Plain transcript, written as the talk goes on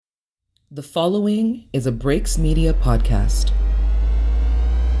The following is a Breaks Media podcast.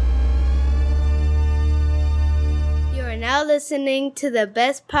 You are now listening to the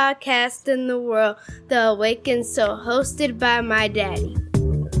best podcast in the world, The Awakened Soul, hosted by my daddy.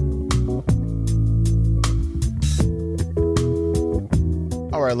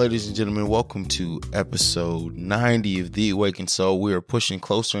 All right, ladies and gentlemen, welcome to episode 90 of The Awakened Soul. We are pushing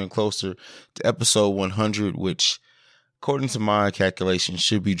closer and closer to episode 100, which, according to my calculations,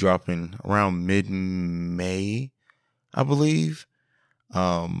 should be dropping around mid-May, I believe.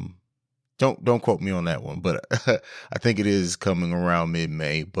 Don't quote me on that one, but I think it is coming around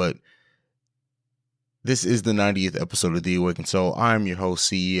mid-May. But this is the 90th episode of The Awakened Soul. I am your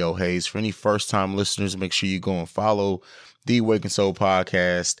host, CEO Hayes. For any first-time listeners, make sure you go and follow The Awakened Soul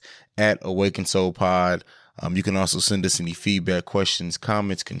podcast at Awakened Soul Pod. You can also send us any feedback, questions,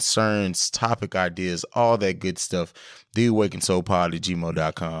 comments, concerns, topic ideas, all that good stuff.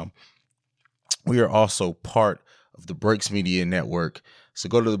 theawakenedsoulpod@gmail.com. We are also part of the Breaks Media Network. So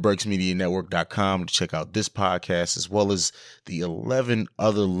go to thebreaksmedianetwork.com to check out this podcast, as well as the 11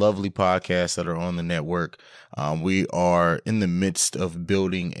 other lovely podcasts that are on the network. We are in the midst of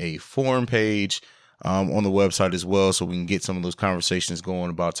building a forum page on the website as well, so we can get some of those conversations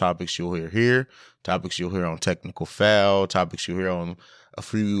going about topics you'll hear here, topics you'll hear on Technical Foul, topics you'll hear on a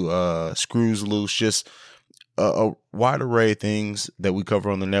few Screws Loose, just a wide array of things that we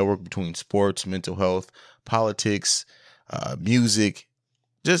cover on the network between sports, mental health, politics, music,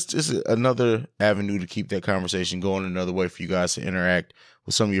 just another avenue to keep that conversation going, another way for you guys to interact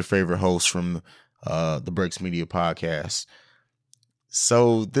with some of your favorite hosts from the Breaks Media podcast.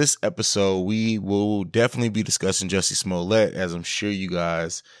 So this episode, we will definitely be discussing Jussie Smollett, as I'm sure you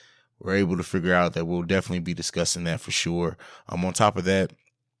guys were able to figure out that we'll definitely be discussing that for sure. On top of that,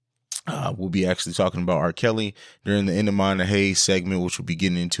 we'll be actually talking about R. Kelly during the In the Mind of Hayes segment, which we'll be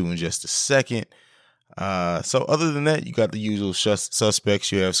getting into in just a second. So other than that, you got the usual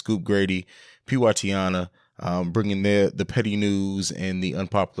suspects. You have Scoop Grady, P.Y. Tiana, bringing the petty news and the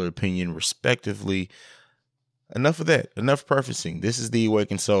unpopular opinion respectively. Enough of that. Enough prefacing. This is The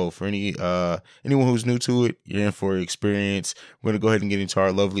Awakened Soul. For anyone who's new to it, you're in for an experience. We're going to go ahead and get into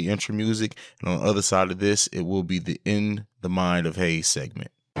our lovely intro music. And on the other side of this, it will be the In the Mind of Hayes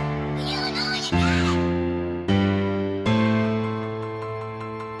segment.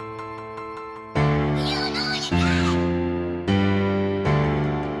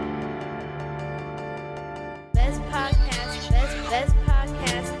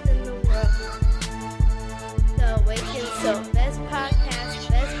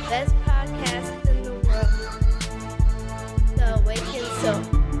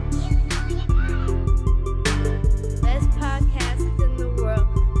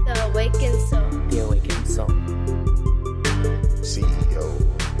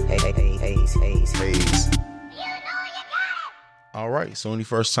 So any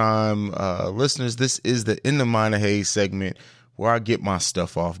first time listeners, this is the In the Mind of Hayes segment where I get my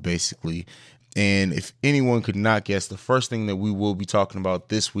stuff off basically. And if anyone could not guess, the first thing that we will be talking about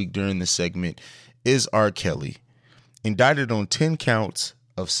this week during this segment is R. Kelly, indicted on 10 counts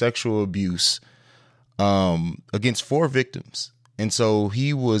of sexual abuse against 4 victims. And so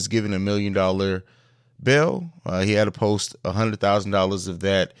he was given $1 million bail. He had to post $100,000 of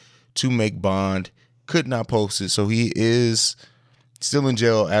that to make bond, could not post it. So he is still in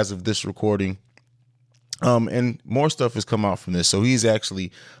jail as of this recording. And more stuff has come out from this. So he's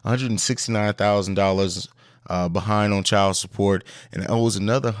actually $169,000 behind on child support and owes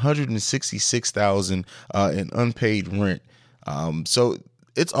another $166,000 in unpaid rent. So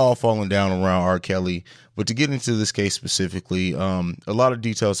it's all falling down around R. Kelly. But to get into this case specifically, a lot of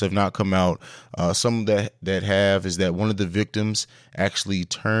details have not come out. Some that have is that one of the victims actually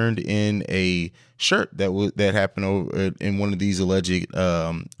turned in a shirt that happened over in one of these alleged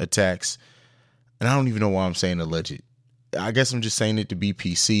attacks. And I don't even know why I'm saying alleged. I guess I'm just saying it to be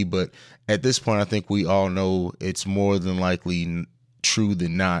PC. But at this point, I think we all know it's more than likely true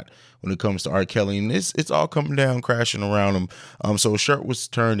than not when it comes to R. Kelly, and it's all coming down, crashing around him. So a shirt was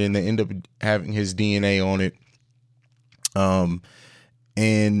turned in. They end up having his DNA on it.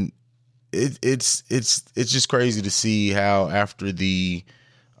 And it's just crazy to see how after the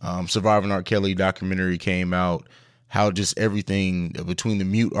Surviving R. Kelly documentary came out, how just everything between the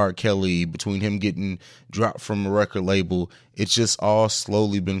mute R. Kelly, between him getting dropped from a record label, it's just all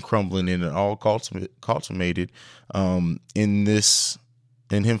slowly been crumbling, and it all consummated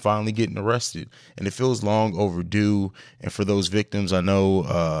in him finally getting arrested. And it feels long overdue. And for those victims, I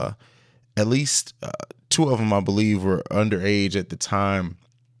know at least 2 of them, I believe, were underage at the time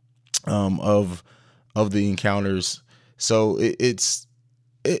of the encounters. So it's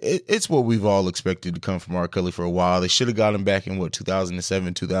it's what we've all expected to come from R. Kelly for a while. They should have got him back in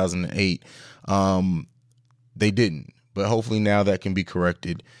 2007, 2008. They didn't, but hopefully now that can be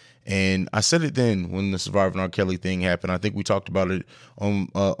corrected. And I said it then when the Surviving R. Kelly thing happened. I think we talked about it on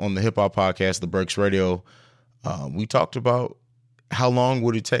the hip hop podcast, The Breaks Radio. We talked about how long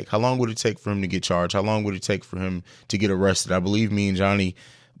would it take? How long would it take for him to get charged? How long would it take for him to get arrested? I believe me and Johnny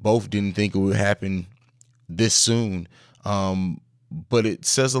both didn't think it would happen this soon. But it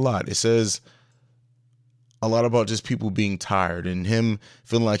says a lot. It says a lot about just people being tired and him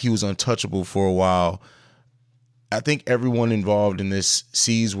feeling like he was untouchable for a while. I think everyone involved in this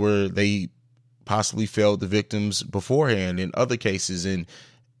sees where they possibly failed the victims beforehand in other cases, and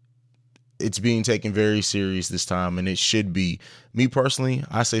it's being taken very serious this time, and it should be. Me personally,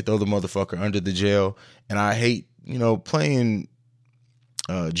 I say throw the motherfucker under the jail, and I hate, playing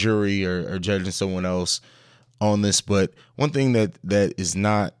jury or judging someone else on this, but one thing that is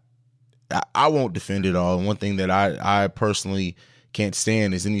not, I won't defend it all, and one thing that I personally can't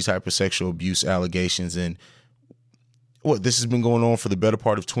stand is any type of sexual abuse allegations. And this has been going on for the better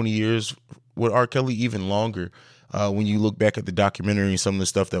part of 20 years with R. Kelly, even longer. When you look back at the documentary and some of the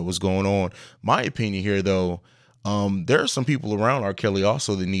stuff that was going on, my opinion here, though, there are some people around R. Kelly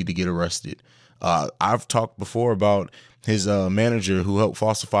also that need to get arrested. I've talked before about his manager who helped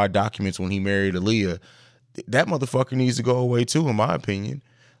falsify documents when he married Aaliyah. That motherfucker needs to go away too, in my opinion.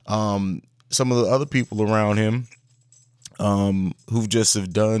 Some of the other people around him who just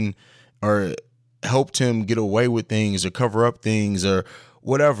have done or helped him get away with things or cover up things or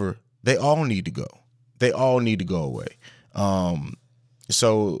whatever, they all need to go. They all need to go away.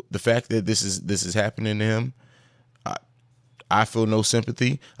 So the fact that this is happening to him, I feel no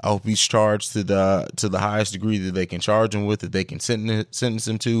sympathy. I hope he's charged to the highest degree that they can charge him with, that they can sentence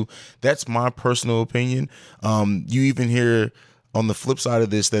him to. That's my personal opinion. You even hear on the flip side of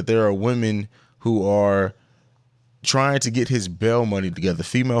this that there are women who are trying to get his bail money together,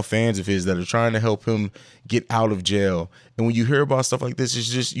 female fans of his that are trying to help him get out of jail. And when you hear about stuff like this,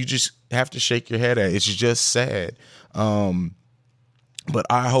 you just have to shake your head at it. It's just sad. But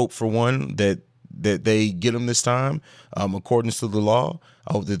I hope for one that they get him this time, according to the law.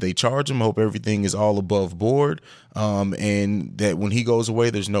 I hope that they charge him. I hope everything is all above board. And that when he goes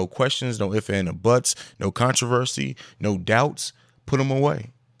away, there's no questions, no ifs and buts, no controversy, no doubts. Put him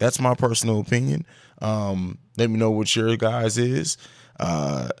away. That's my personal opinion. Let me know what your guys is.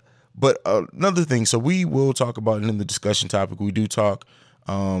 But another thing, so we will talk about it in the discussion topic. We do talk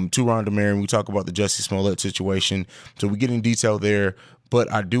to Rhonda Mary, and we talk about the Jussie Smollett situation. So we get in detail there.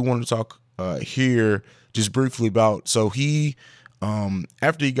 But I do want to talk here just briefly about, so he,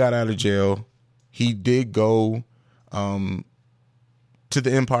 after he got out of jail, he did go to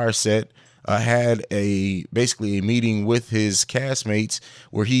the Empire set, had basically a meeting with his castmates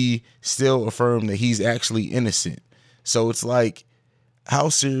where he still affirmed that he's actually innocent. So it's like, how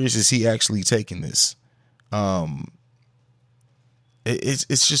serious is he actually taking this?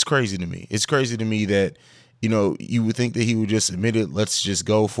 It's just crazy to me. It's crazy to me that, you would think that he would just admit it. Let's just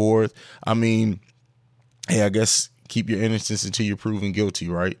go forth. I mean, hey, I guess keep your innocence until you're proven guilty,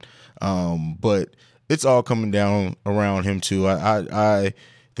 right? But it's all coming down around him too. I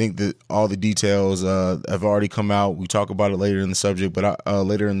think that all the details have already come out. We talk about it later in the subject, but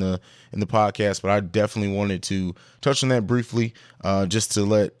later in the podcast. But I definitely wanted to touch on that briefly, just to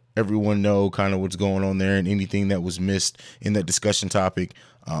let everyone know kind of what's going on there and anything that was missed in that discussion topic.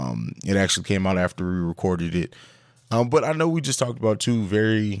 It actually came out after we recorded it. But I know we just talked about two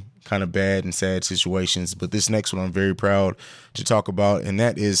very kind of bad and sad situations, but this next one I'm very proud to talk about, and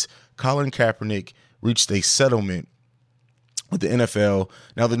that is Colin Kaepernick reached a settlement with the NFL.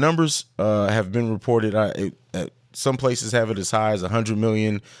 Now, the numbers have been reported. Some places have it as high as $100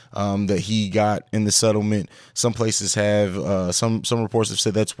 million that he got in the settlement. Some places have some reports have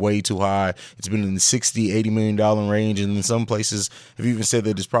said that's way too high. It's been in the $60-80 million range, and then some places have even said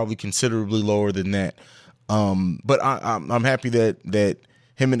that it's probably considerably lower than that. But I'm happy that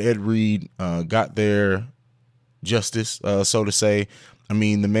him and Ed Reed got their justice, so to say. I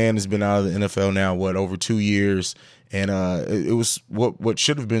mean, the man has been out of the NFL now, over 2 years, and it was what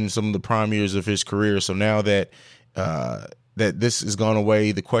should have been some of the prime years of his career. So now that this has gone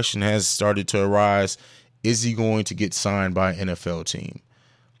away, the question has started to arise: is he going to get signed by an NFL team?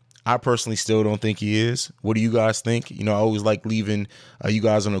 I personally still don't think he is. What do you guys think? I always like leaving you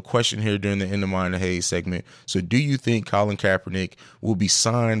guys on a question here during the End of Mine and Hayes segment. So do you think Colin Kaepernick will be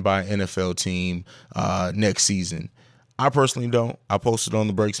signed by an NFL team next season? I personally don't. I posted on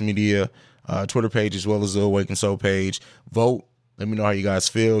the Breaks Media Twitter page as well as the Awaken Soul page. Vote. Let me know how you guys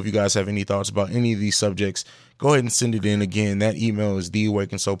feel. If you guys have any thoughts about any of these subjects, go ahead and send it in. Again, that email is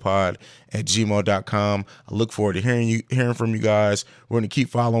theawakenedsoulpod@gmail.com. I look forward to hearing from you guys. We're going to keep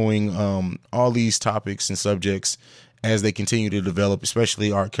following all these topics and subjects as they continue to develop,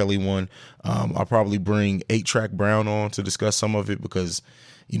 especially R. Kelly one. I'll probably bring 8-Track Brown on to discuss some of it because,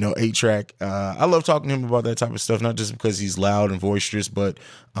 8-Track, I love talking to him about that type of stuff, not just because he's loud and boisterous, but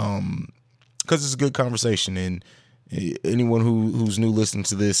because it's a good conversation. And anyone who's new listening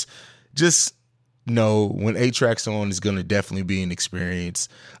to this, just know when 8-Track's on, is going to definitely be an experience.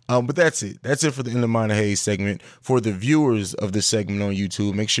 But that's it. That's it for the In the Mind of Hayes segment. For the viewers of this segment on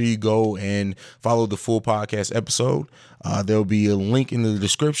YouTube, make sure you go and follow the full podcast episode. There'll be a link in the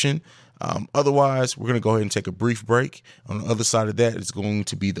description. Otherwise, we're going to go ahead and take a brief break. On the other side of that, it's going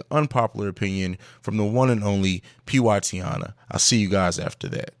to be the unpopular opinion from the one and only P.Y. Tiana. I'll see you guys after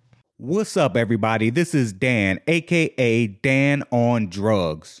that. What's up, everybody? This is Dan, a.k.a. Dan on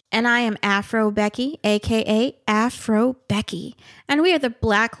Drugs. And I am Afro Becky, a.k.a. Afro Becky. And we are the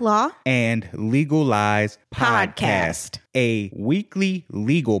Black Law and Legal Lies Podcast, a weekly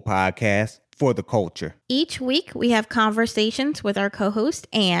legal podcast for the culture. Each week, we have conversations with our co-host,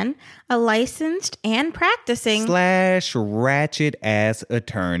 Anne, a licensed and practicing / ratchet ass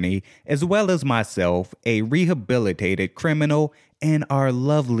attorney, as well as myself, a rehabilitated criminal, and our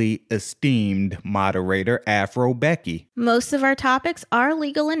lovely, esteemed moderator, Afro Becky. Most of our topics are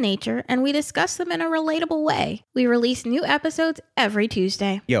legal in nature, and we discuss them in a relatable way. We release new episodes every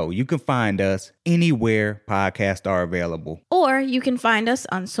Tuesday. You can find us anywhere podcasts are available. Or you can find us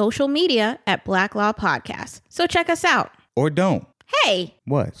on social media at Black Law Podcast. So check us out. Or don't. Hey!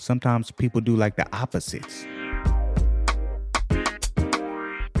 What? Sometimes people do like the opposites.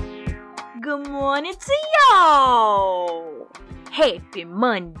 Good morning to y'all. Happy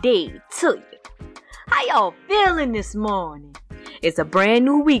Monday to you. How y'all feeling this morning? It's a brand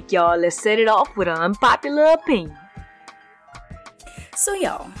new week, y'all. Let's set it off with an unpopular opinion. So,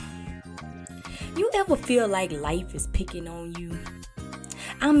 y'all, you ever feel like life is picking on you?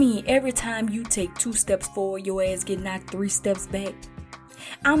 I mean, every time you take 2 steps forward, your ass get knocked 3 steps back.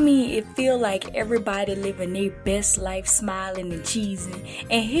 I mean, it feel like everybody living their best life, smiling and cheesing,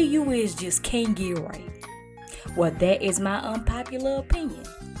 and here you is just can't get right. Well, that is my unpopular opinion.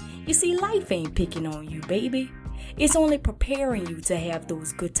 You see, life ain't picking on you, baby. It's only preparing you to have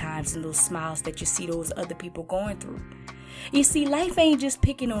those good times and those smiles that you see those other people going through. You see, life ain't just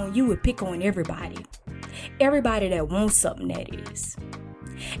picking on you, it pick on everybody. Everybody that wants something, that is.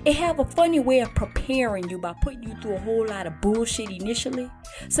 It have a funny way of preparing you by putting you through a whole lot of bullshit initially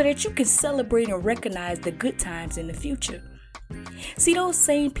so that you can celebrate and recognize the good times in the future. See, those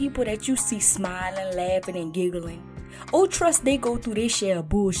same people that you see smiling, laughing, and giggling, oh, trust they go through their share of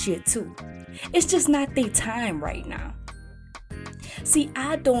bullshit too. It's just not their time right now. See,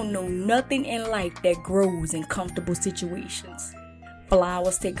 I don't know nothing in life that grows in comfortable situations.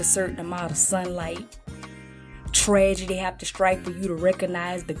 Flowers take a certain amount of sunlight. Tragedy have to strike for you to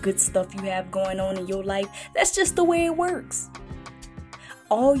recognize the good stuff you have going on in your life. That's just the way it works.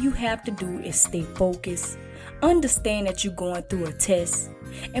 All you have to do is stay focused, understand that you're going through a test,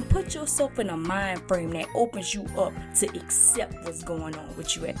 and put yourself in a mind frame that opens you up to accept what's going on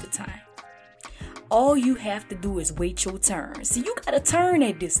with you at the time. All you have to do is wait your turn. See, you got a turn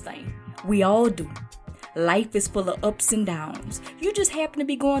at this thing. We all do. Life is full of ups and downs. You just happen to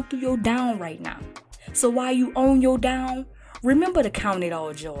be going through your down right now. So while you own your down, remember to count it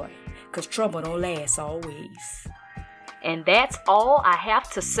all joy, because trouble don't last always. And that's all I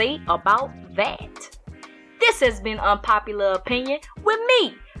have to say about that. This has been Unpopular Opinion with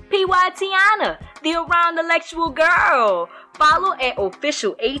me, P.Y. Tiana, the Around Intellectual Girl. Follow at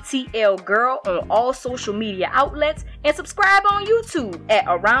Official ATL Girl on all social media outlets and subscribe on YouTube at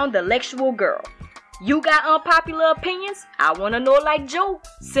Around Intellectual Girl. You got unpopular opinions? I want to know like Joe.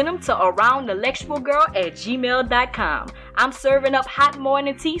 Send them to aroundintellectualgirl@gmail.com. I'm serving up hot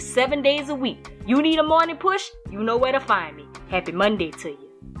morning tea 7 days a week. You need a morning push? You know where to find me. Happy Monday to you.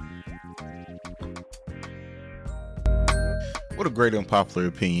 What a great unpopular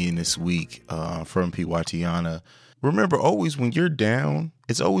opinion this week from P.Y. Tiana. Remember, always when you're down,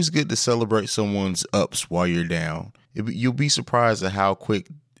 it's always good to celebrate someone's ups while you're down. You'll be surprised at how quick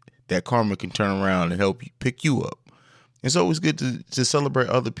that karma can turn around and help you pick you up. It's always good to celebrate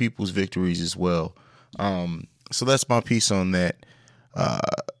other people's victories as well. So that's my piece on that.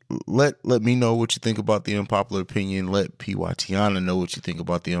 Let me know what you think about the unpopular opinion. Let P.Y. Tiana know what you think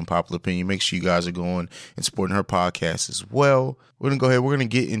about the unpopular opinion. Make sure you guys are going and supporting her podcast as well. We're going to go ahead. We're going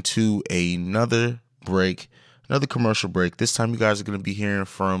to get into another commercial break. This time you guys are going to be hearing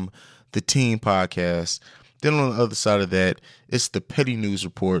from the Team Podcast. Then on the other side of that, it's the Petty News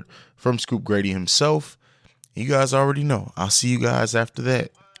Report from Scoop Grady himself. You guys already know. I'll see you guys after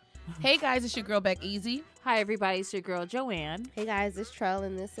that. Hey guys, it's your girl Beck Easy. Hi everybody, it's your girl Joanne. Hey guys, it's Trell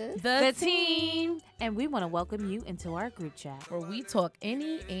and this is The Team. And we want to welcome you into our group chat, where we talk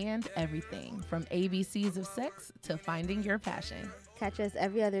any and everything from ABCs of sex to finding your passion. Catch us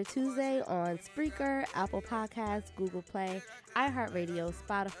every other Tuesday on Spreaker, Apple Podcasts, Google Play, iHeartRadio,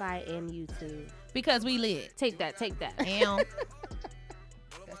 Spotify, and YouTube. Because we lit. Take that. And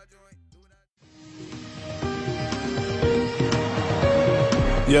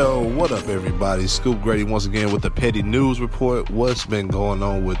Yo, what up, everybody? Scoop Grady once again with the Petty News Report. What's been going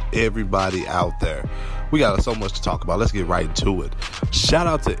on with everybody out there? We got so much to talk about. Let's get right into it. Shout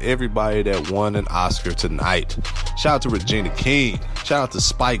out to everybody that won an Oscar tonight. Shout out to Regina King. Shout out to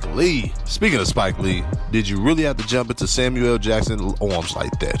Spike Lee. Speaking of Spike Lee, did you really have to jump into Samuel L. Jackson's arms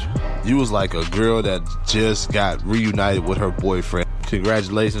like that? You was like a girl that just got reunited with her boyfriend.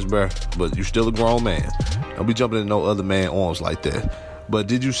 Congratulations, bro. But you still a grown man. Don't be jumping in no other man's arms like that. But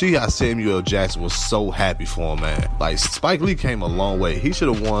did you see how Samuel L. Jackson was so happy for him, man? Like, Spike Lee came a long way. He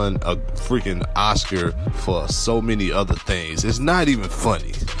should have won a freaking Oscar for so many other things. It's not even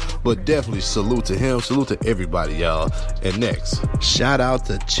funny. But definitely salute to him. Salute to everybody, y'all. And next, shout out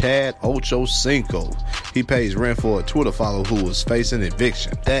to Chad Ochocinco. He pays rent for a Twitter follower who was facing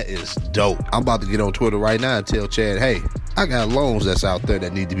eviction. That is dope. I'm about to get on Twitter right now and tell Chad, hey, I got loans that's out there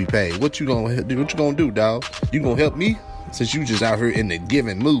that need to be paid. What you gonna do, dog? You gonna help me? Since you just out here in the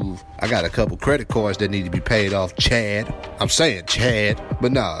giving move, I got a couple credit cards that need to be paid off, Chad. I'm saying Chad.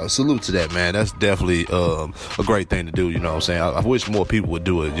 But nah, salute to that, man. That's definitely a great thing to do, you know what I'm saying? I wish more people would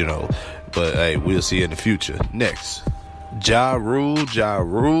do it, you know. But hey, we'll see in the future. Next, Ja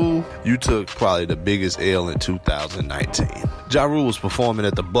Rule, you took probably the biggest L in 2019. Ja Rule was performing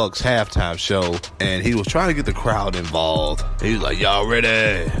at the Bucks halftime show, and he was trying to get the crowd involved. He was like, y'all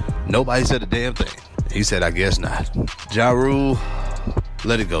ready? Nobody said a damn thing. He said, I guess not. Ja Rule,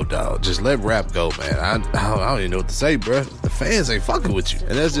 let it go, dog. Just let rap go, man. I don't even know what to say, bro. The fans ain't fucking with you.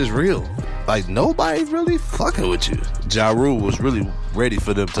 And that's just real. Like, nobody's really fucking with you. Ja Rule was really ready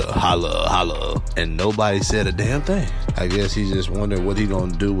for them to holla. And nobody said a damn thing. I guess he just wondered what he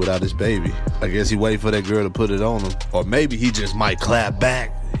gonna do without his baby. I guess he waited for that girl to put it on him. Or maybe he just might clap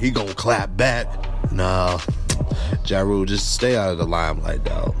back. He gonna clap back. Nah. Ja Rule, just stay out of the limelight,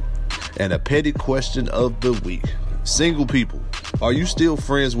 dog. And a petty question of the week. Single people, are you still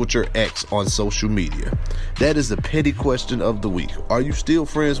friends with your ex on social media? That is the petty question of the week. Are you still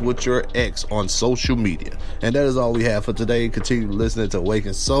friends with your ex on social media? And that is all we have for today. Continue listening to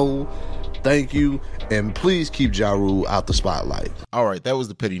Awakened Soul. Thank you. And please keep Ja Rule out the spotlight. All right, that was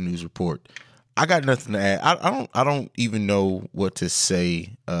the Petty News Report. I got nothing to add. I don't even know what to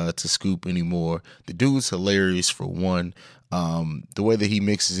say to Scoop anymore. The dude's hilarious, for one. The way that he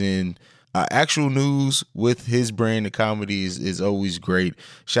mixes in actual news with his brand of comedy is always great.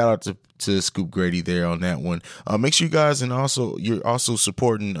 Shout out to Scoop Grady there on that one. Make sure you guys, and also you're also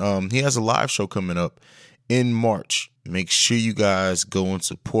supporting. He has a live show coming up in March. Make sure you guys go and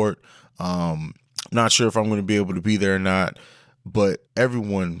support. Not sure if I'm going to be able to be there or not, but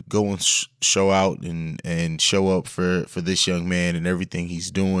everyone go and show out and show up for this young man and everything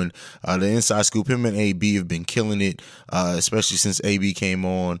he's doing. The Inside Scoop, him and AB have been killing it, especially since AB came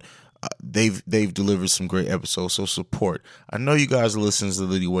on. They've delivered some great episodes, so support. I know you guys are listening to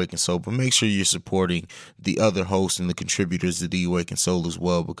the Awakened Soul, but make sure you're supporting the other hosts and the contributors to the Awakened Soul as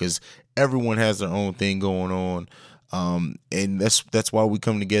well, because everyone has their own thing going on. And that's why we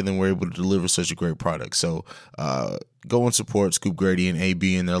come together and we're able to deliver such a great product. So go and support Scoop Grady and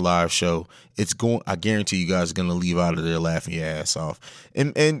AB in their live show. I guarantee you guys are gonna leave out of there laughing your ass off.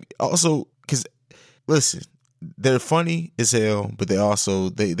 And also, because listen, they're funny as hell, but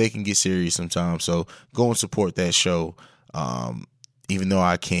they can get serious sometimes. So go and support that show. Even though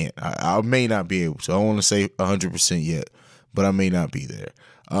I can't, I may not be able to. I don't want to say 100% yet, but I may not be there.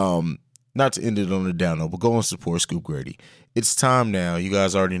 Not to end it on a down note, but go and support Scoop Grady. It's time now. You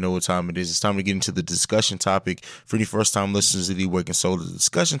guys already know what time it is. It's time to get into the discussion topic. For any first-time listeners of the Awakened Soul, the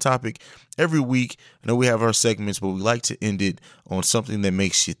discussion topic every week. I know we have our segments, but we like to end it on something that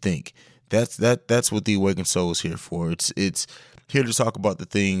makes you think. That's what the Awakened Soul is here for. It's here to talk about the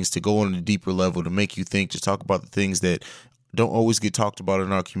things, to go on a deeper level, to make you think, to talk about the things that don't always get talked about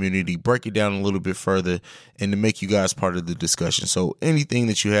in our community, break it down a little bit further, and to make you guys part of the discussion. So anything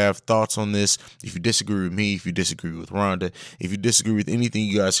that you have thoughts on this, if you disagree with me, if you disagree with Rhonda, if you disagree with anything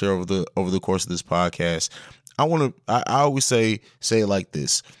you guys hear over the course of this podcast, I always say it like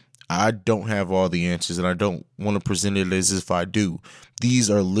this. I don't have all the answers, and I don't want to present it as if I do.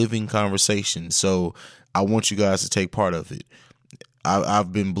 These are living conversations, so I want you guys to take part of it.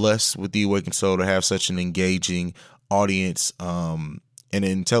 I've been blessed with the Awakened Soul to have such an engaging audience, an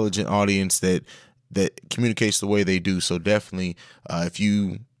intelligent audience that communicates the way they do. So definitely, if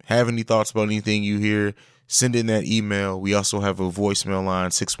you have any thoughts about anything you hear, send in that email. We also have a voicemail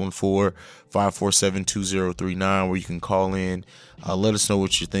line, 614-547-2039, where you can call in. Let us know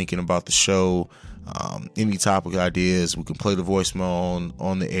what you're thinking about the show. Any topic ideas. We can play the voicemail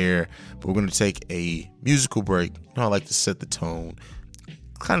on the air. But we're going to take a musical break. I like to set the tone,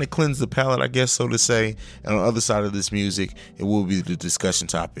 kind of cleanse the palate, I guess, so to say. And on the other side of this music, it will be the discussion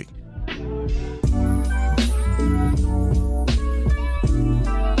topic.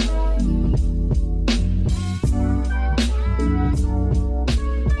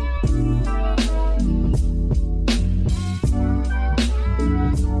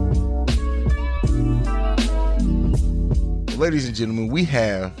 Ladies and gentlemen, we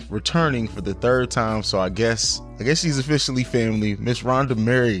have returning for the third time, so I guess she's officially family, Miss Rhonda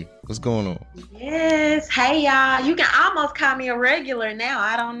Mary. What's going on? Yes. Hey, y'all. You can almost call me a regular now.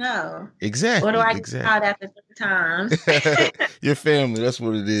 I don't know. Exactly. What do I get called after 3 times? Your family. That's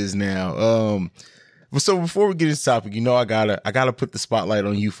what it is now. So before we get into the topic, I gotta put the spotlight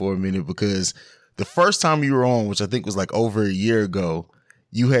on you for a minute, because the first time you were on, which I think was like over a year ago,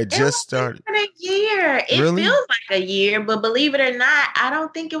 you had just started. A year. It Really? feels like a year, but believe it or not, I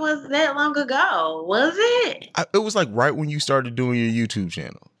don't think it was that long ago. Was it? It was like right when you started doing your YouTube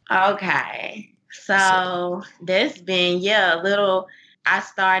channel. Okay. So that's been, a little. I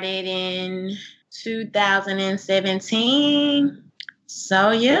started in 2017.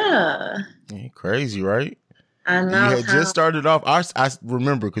 So yeah. Crazy, right? I know. You had just started off. I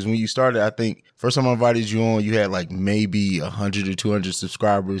remember, because when you started, I think first time I invited you on, you had like maybe 100 or 200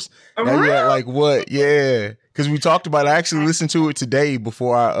 subscribers. Now you had like what? Yeah, because we talked about it. I actually listened to it today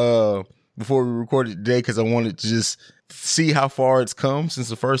before we recorded today, because I wanted to just see how far it's come since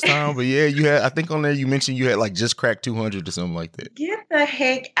the first time. But yeah, you had, I think on there you mentioned you had like just cracked 200 or something like that. Get the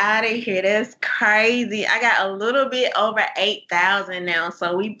heck out of here. That's crazy. I got a little bit over 8,000 now,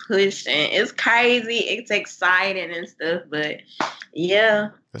 so we pushing. It's crazy. It's exciting and stuff, but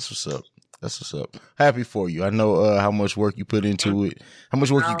yeah. That's what's up. Happy for you. I know how much work you put into it, how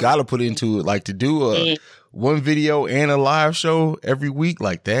much work you got to put into it. Like to do one video and a live show every week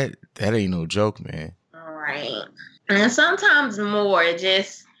like that ain't no joke, man. All right. And sometimes more,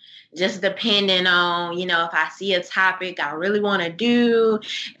 just depending on, if I see a topic I really want to do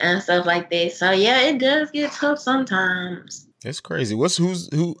and stuff like that. So yeah, it does get tough sometimes. It's crazy.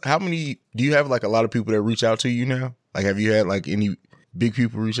 How many, do you have like a lot of people that reach out to you now? Like, have you had like any big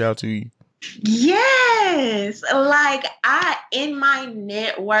people reach out to you? Yes. Like in my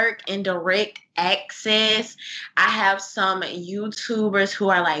network and direct access, I have some YouTubers who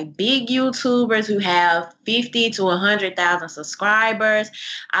are like big YouTubers who have 50 to 100,000 subscribers.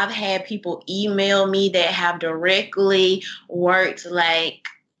 I've had people email me that have directly worked like,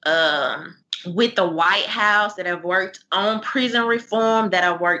 with the White House, that have worked on prison reform, that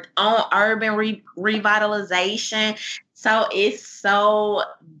have worked on urban revitalization. So it's so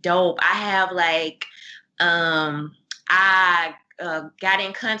dope. I have like, I got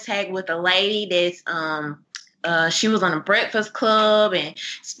in contact with a lady that's, she was on the Breakfast Club and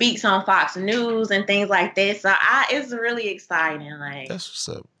speaks on Fox News and things like that. So it's really exciting. Like, that's what's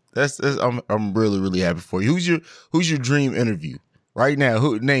up. I'm really, really happy for you. Who's your dream interview right now?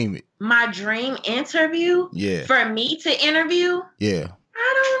 Name it. My dream interview? Yeah. For me to interview? Yeah.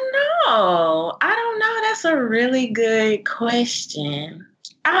 I don't know. That's a really good question.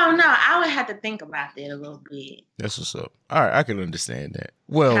 I don't know. I would have to think about that a little bit. That's what's up. All right, I can understand that.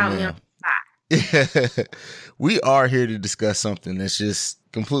 Well, man, Yeah. We are here to discuss something that's just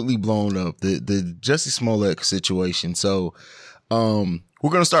completely blown up, the Jussie Smollett situation. So we're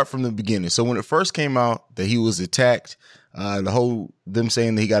going to start from the beginning. So when it first came out that he was attacked, them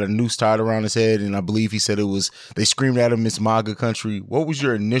saying that he got a noose tied around his head, and I believe he said they screamed at him, "It's MAGA country." What was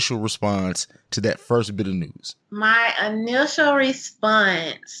your initial response to that first bit of news? My initial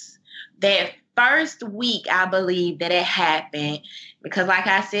response, that first week, I believe that it happened, because like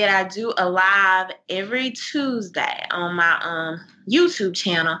I said, I do a live every Tuesday on my YouTube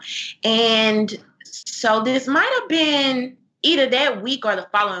channel. And so this might have been either that week or the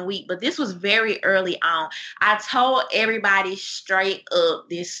following week, but this was very early on. I told everybody straight up,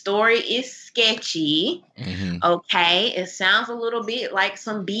 this story is sketchy. Mm-hmm. Okay. It sounds a little bit like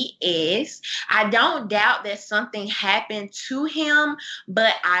some BS. I don't doubt that something happened to him,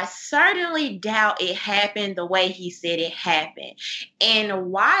 but I certainly doubt it happened the way he said it happened.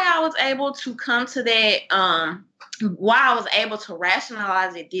 And why I was able to come to that, why I was able to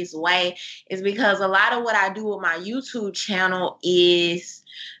rationalize it this way is because a lot of what I do with my YouTube channel is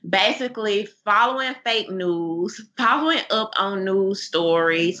basically following fake news, following up on news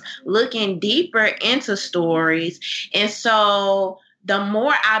stories, looking deeper into stories. And so the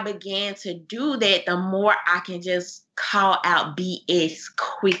more I began to do that, the more I can just call out BS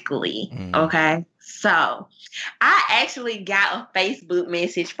quickly. Okay. So I actually got a Facebook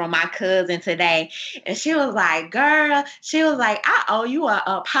message from my cousin today, and she was like, girl, I owe you an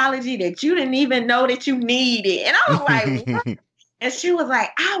apology that you didn't even know that you needed. And I was like, what? And she was like,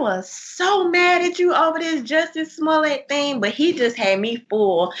 I was so mad at you over this Jussie Smollett thing, but he just had me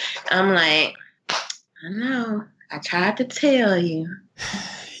fooled. I'm like, I know. I tried to tell you.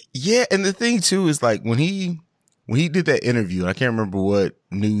 Yeah, and the thing too is like when he did that interview, I can't remember what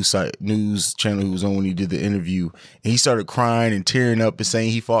news channel he was on when he did the interview, and he started crying and tearing up and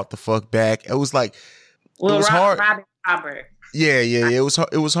saying he fought the fuck back. It was like, well, it was hard. Robert. Yeah. It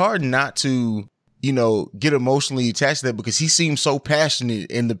was hard not to, get emotionally attached to that because he seemed so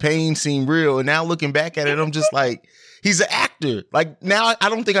passionate and the pain seemed real. And now looking back at it, I'm just like, he's an actor. Like now, I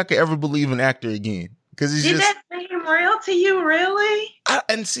don't think I could ever believe an actor again. Did that seem real to you, really?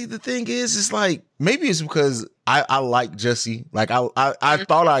 And see, the thing is, it's like, maybe it's because I like Jussie. Like, I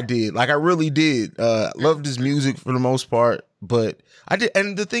thought I did. Like, I really did. Loved his music for the most part. But I did.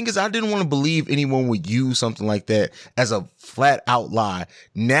 And the thing is, I didn't want to believe anyone would use something like that as a flat out lie.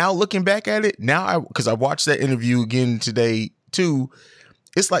 Now, looking back at it, because I watched that interview again today, too.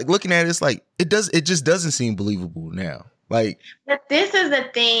 It's like, looking at it, it's like, it just doesn't seem believable now. But this is the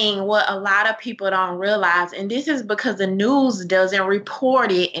thing, what a lot of people don't realize, and this is because the news doesn't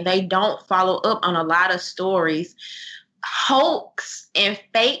report it and they don't follow up on a lot of stories. Hoax and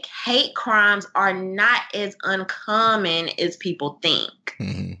fake hate crimes are not as uncommon as people think.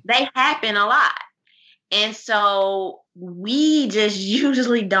 Mm-hmm. They happen a lot. And so we just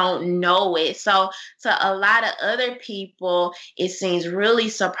usually don't know it. So to a lot of other people, it seems really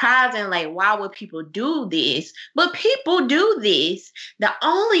surprising. Like, why would people do this? But people do this. The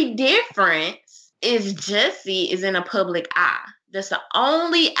only difference is Jussie is in a public eye. That's the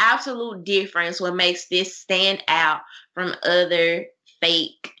only absolute difference what makes this stand out from other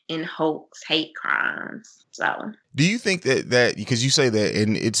fake and hoax hate crimes. So, do you think that because you say that,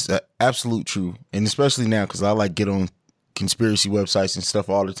 and it's absolute true, and especially now because I like get on conspiracy websites and stuff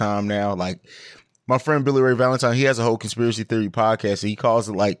all the time now. Like my friend Billy Ray Valentine, he has a whole conspiracy theory podcast, and he calls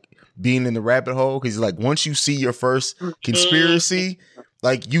it like being in the rabbit hole because he's like, once you see your first conspiracy,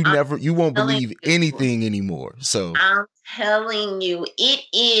 like you won't believe anything anymore. So I'm telling you,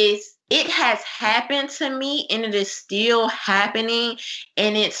 it has happened to me and it is still happening,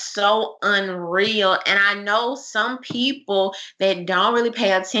 and it's so unreal. And I know some people that don't really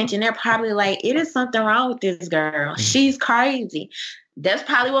pay attention, they're probably like, it is something wrong with this girl. She's crazy. That's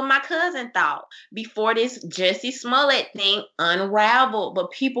probably what my cousin thought before this Jussie Smollett thing unraveled,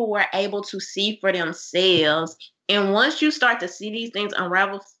 but people were able to see for themselves. And once you start to see these things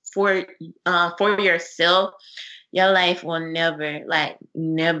unravel for yourself, your life will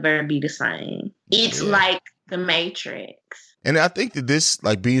never be the same. It's like the Matrix. And I think that this,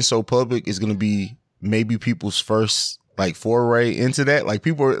 like being so public, is going to be maybe people's first like foray into that. Like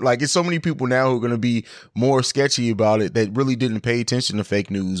people are like, it's so many people now who are going to be more sketchy about it that really didn't pay attention to fake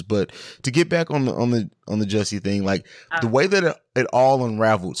news. But to get back on the Jussie thing, like the way that it all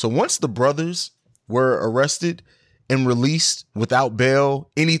unraveled. So once the brothers were arrested and released without bail,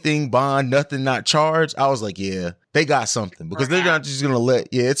 anything, bond, nothing, not charged, I was like, yeah, they got something, because they're not just going to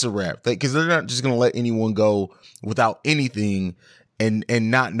it's a wrap, because they're not just going to let anyone go without anything and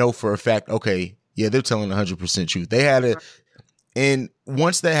not know for a fact, okay, yeah, they're telling 100% truth. They had it. And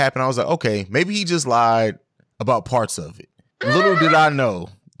once that happened, I was like, okay, maybe he just lied about parts of it. Little did I know.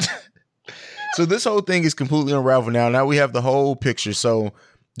 So this whole thing is completely unraveled now. Now we have the whole picture. So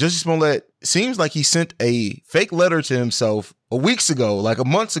Jussie Smollett seems like he sent a fake letter to himself weeks ago, like a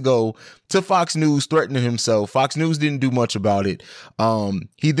month ago, to Fox News threatening himself. Fox News didn't do much about it.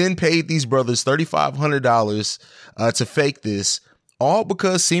 He then paid these brothers $3,500 to fake this, all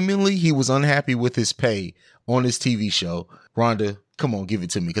because seemingly he was unhappy with his pay on his TV show. Rhonda, come on, give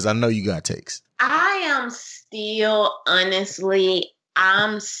it to me, because I know you got takes. I'm still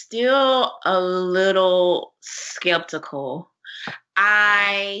a little skeptical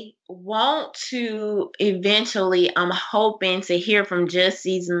I want to eventually, I'm hoping to hear from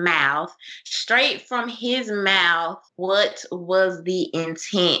Jussie's mouth, straight from his mouth, what was the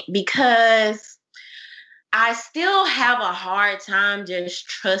intent, because I still have a hard time just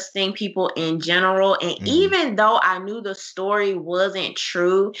trusting people in general. And even though I knew the story wasn't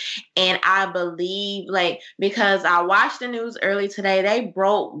true, and I believe, like, because I watched the news early today, they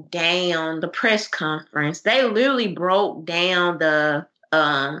broke down the press conference. They literally broke down the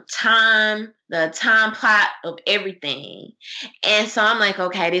time plot of everything. And so I'm like,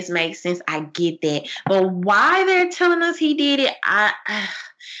 okay, this makes sense. I get that. But why they're telling us he did it, I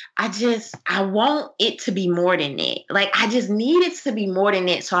want it to be more than that. Like, I just need it to be more than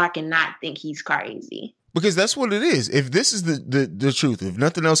that so I can not think he's crazy. Because that's what it is. If this is the truth, if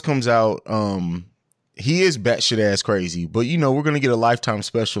nothing else comes out, he is batshit ass crazy. But, you know, we're going to get a Lifetime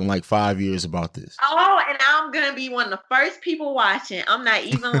special in like 5 years about this. Oh, and I'm going to be one of the first people watching. I'm not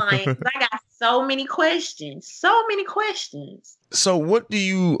even lying. I got so many questions. So what do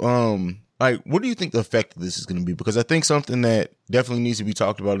you, what do you think the effect of this is going to be? Because I think something that definitely needs to be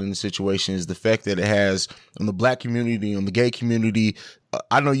talked about in the situation is the effect that it has on the Black community, on the gay community.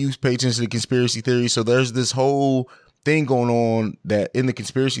 I know you pay attention to conspiracy theories, so there's this whole thing going on that in the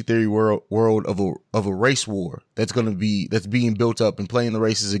conspiracy theory world of a race war that's being built up and playing the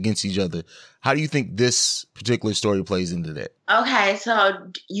races against each other. How do you think this particular story plays into that? Okay, so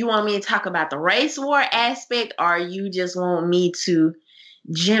you want me to talk about the race war aspect, or you just want me to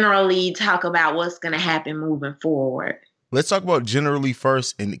generally talk about what's going to happen moving forward? Let's talk about generally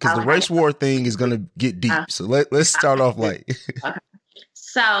first, and because the race war thing is going to get deep. So let's start off light. Okay.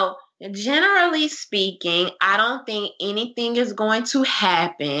 So generally speaking, I don't think anything is going to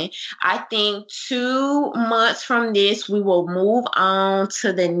happen. I think 2 months from this, we will move on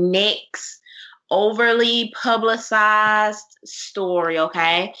to the next overly publicized story.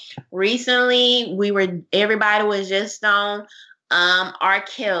 Okay. Recently, everybody was just on R.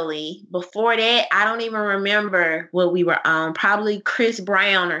 Kelly. Before that, I don't even remember what we were on. Probably Chris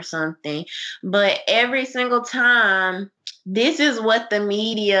Brown or something. But every single time, this is what the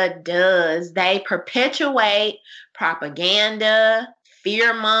media does. They perpetuate propaganda,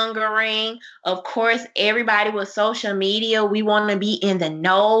 fear-mongering. Of course, everybody with social media, we want to be in the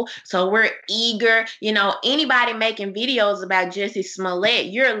know. So we're eager. You know, anybody making videos about Jussie Smollett,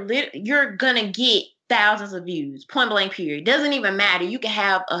 you're going to get thousands of views, point blank period. Doesn't even matter. You can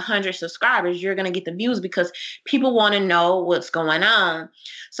have 100 subscribers. You're going to get the views because people want to know what's going on.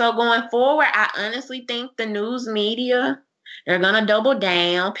 So going forward, I honestly think the news media, they're going to double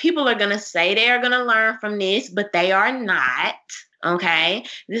down. People are going to say they are going to learn from this, but they are not. Okay.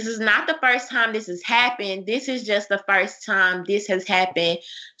 This is not the first time this has happened. This is just the first time this has happened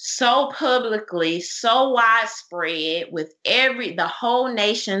so publicly, so widespread, with the whole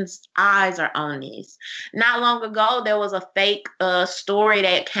nation's eyes are on this. Not long ago, there was a fake story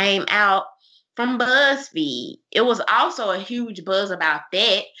that came out from BuzzFeed. It was also a huge buzz about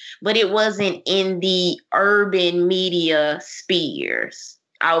that, but it wasn't in the urban media spheres.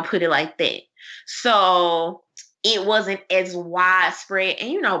 I would put it like that. So it wasn't as widespread.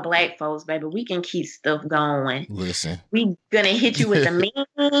 And you know, Black folks, baby, we can keep stuff going. Listen. We gonna hit you with the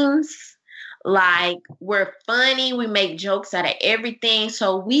memes. Like, we're funny. We make jokes out of everything.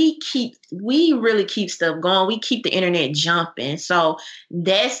 So we really keep stuff going. We keep the internet jumping. So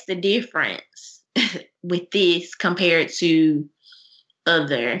that's the difference with this compared to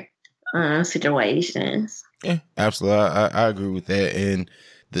other situations. Yeah, absolutely. I agree with that. And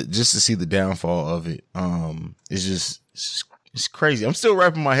just to see the downfall of it, it's crazy. I'm still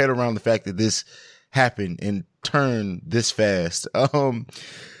wrapping my head around the fact that this happened and turned this fast.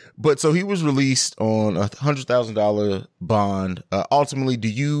 But so he was released on $100,000 bond. Ultimately, do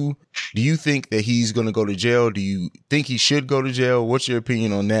you think that he's going to go to jail? Do you think he should go to jail? What's your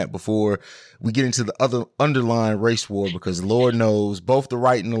opinion on that before we get into the other underlying race war? Because Lord knows both the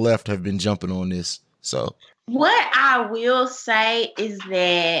right and the left have been jumping on this. So what I will say is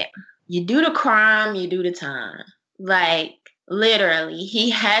that you do the crime, you do the time. Like, literally, he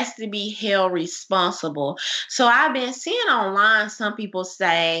has to be held responsible. So I've been seeing online some people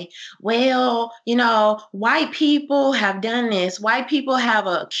say, well, you know, white people have done this. White people have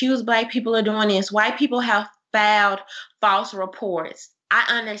accused Black people of doing this. White people have filed false reports.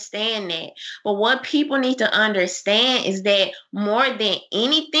 I understand that. But what people need to understand is that more than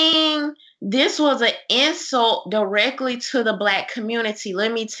anything, this was an insult directly to the Black community.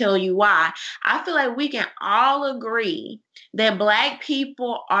 Let me tell you why. I feel like we can all agree that Black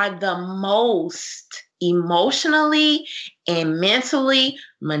people are the most emotionally and mentally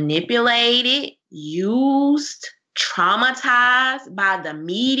manipulated, used, traumatized by the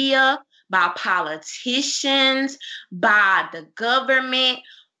media, by politicians, by the government,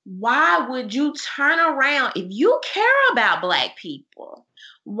 why would you turn around if you care about Black people?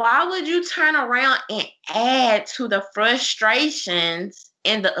 Why would you turn around and add to the frustrations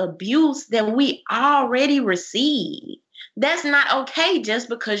and the abuse that we already receive? That's not okay just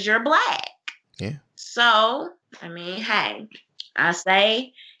because you're Black. Yeah. So, I mean, hey, I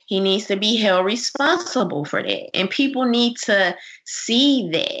say he needs to be held responsible for that. And people need to see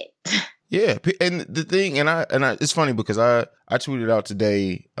that. Yeah, and the thing, and I, it's funny because I tweeted out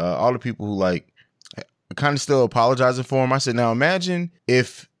today all the people who like kind of still apologizing for him. I said, now imagine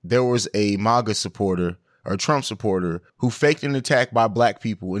if there was a MAGA supporter or a Trump supporter who faked an attack by Black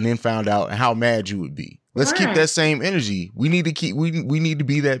people and then found out, how mad you would be. Let's keep that same energy. We need to we need to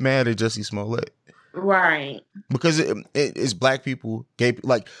be that mad at Jussie Smollett. Right. Because it's Black people, gay,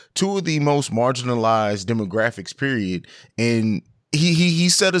 like two of the most marginalized demographics, period. And he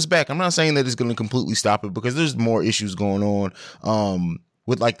set us back. I'm not saying that it's going to completely stop it because there's more issues going on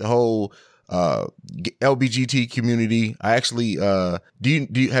with like the whole LBGT community. I actually do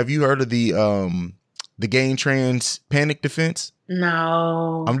you have you heard of the gay and trans panic defense?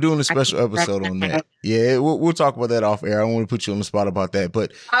 No. I'm doing a special episode on that. Yeah, we'll talk about that off air. I don't want to put you on the spot about that,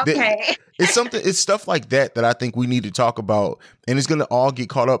 but okay. It's stuff like that I think we need to talk about, and it's going to all get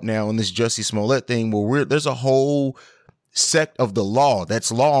caught up now in this Jussie Smollett thing where there's a whole sect of the law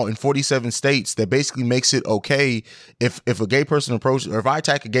that's law in 47 states that basically makes it okay if a gay person approaches, or if I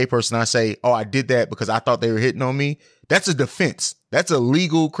attack a gay person, I say, oh, I did that because I thought they were hitting on me. That's a defense. That's a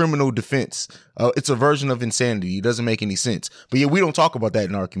legal criminal defense. It's a version of insanity. It doesn't make any sense. But yeah, we don't talk about that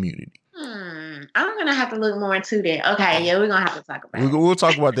in our community. I'm going to have to look more into that. Okay, yeah, we're going to have to talk about it. We'll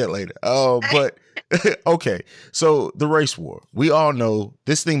talk about that later. But, okay, so the race war. We all know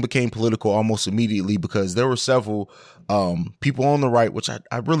this thing became political almost immediately because there were several people on the right, which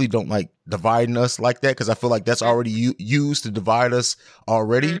I really don't like dividing us like that because I feel like that's already used to divide us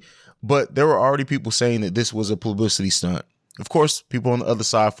already. But there were already people saying that this was a publicity stunt. Of course, people on the other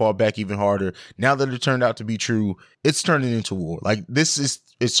side fall back even harder. Now that it turned out to be true, it's turning into war. Like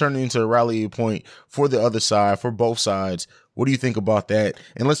it's turning into a rallying point for the other side, for both sides. What do you think about that?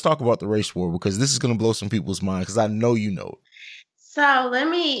 And let's talk about the race war because this is going to blow some people's mind because I know you know it. So let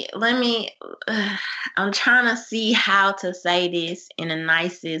me, I'm trying to see how to say this in the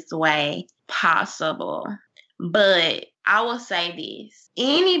nicest way possible. But I will say this.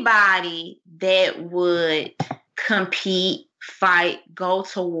 Anybody that would compete, fight, go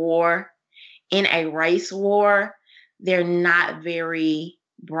to war in a race war, they're not very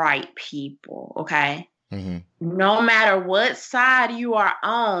bright people, okay? Mm-hmm. No matter what side you are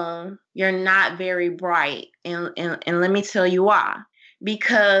on, you're not very bright. And let me tell you why.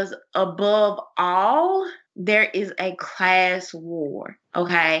 Because above all, there is a class war,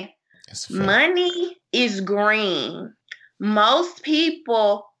 okay? Money is green. Most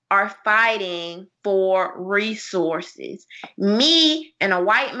people are fighting for resources. Me and a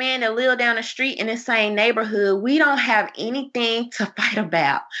white man that live down the street in the same neighborhood, we don't have anything to fight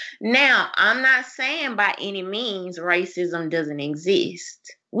about. Now, I'm not saying by any means racism doesn't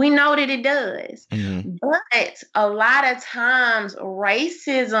exist. We know that it does. Mm-hmm. But a lot of times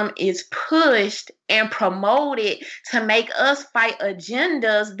racism is pushed and promoted to make us fight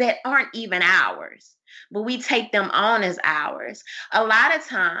agendas that aren't even ours. But we take them on as ours. A lot of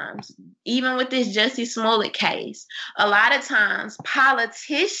times, even with this Jussie Smollett case, a lot of times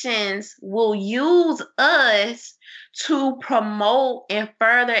politicians will use us to promote and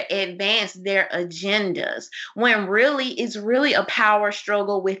further advance their agendas when really it's really a power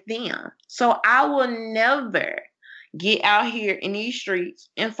struggle with them. So I will never get out here in these streets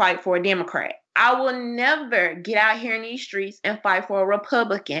and fight for a Democrat. I will never get out here in these streets and fight for a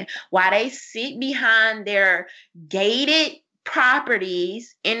Republican while they sit behind their gated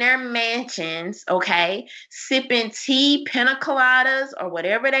properties in their mansions, okay, sipping tea, pina coladas, or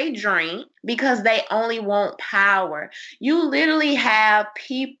whatever they drink because they only want power. You literally have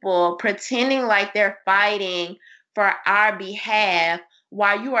people pretending like they're fighting for our behalf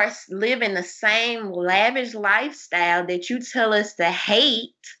while you are living the same lavish lifestyle that you tell us to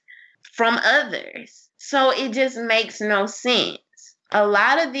hate from others. So it just makes no sense. A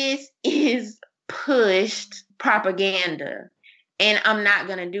lot of this is pushed propaganda, and I'm not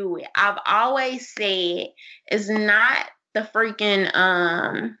going to do it. I've always said it's not the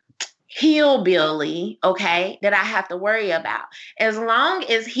freaking hillbilly, okay, that I have to worry about. As long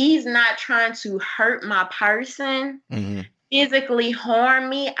as he's not trying to hurt my person, physically harm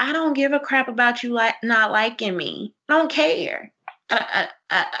me, I don't give a crap about you not liking me. I don't care.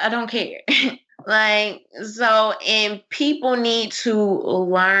 I don't care. And people need to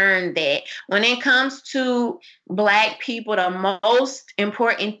learn that when it comes to Black people, the most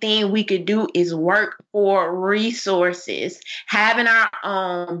important thing we could do is work for resources, having our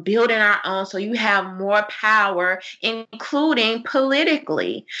own, building our own, so you have more power, including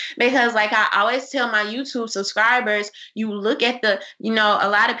politically. Because like I always tell my YouTube subscribers, you look at a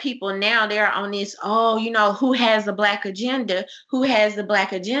lot of people now, they're on this, who has the Black agenda? Who has the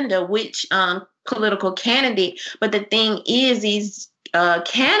Black agenda? Which political candidate? But the thing is, these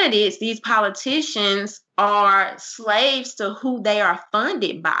candidates, these politicians are slaves to who they are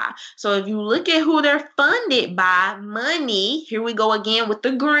funded by. So if you look at who they're funded by, money, here we go again with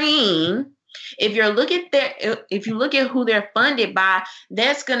the green. If you look at who they're funded by,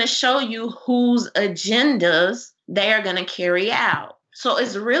 that's going to show you whose agendas they are going to carry out. So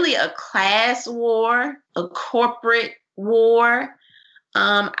it's really a class war, a corporate war.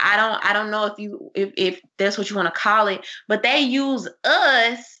 I don't know if that's what you want to call it, but they use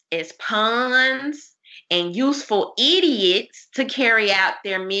us as pawns and useful idiots to carry out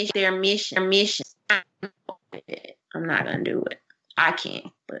their mission. I'm not gonna do it. I can't.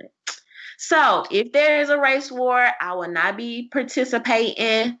 But so if there is a race war, I will not be